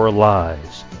power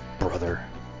lies, brother.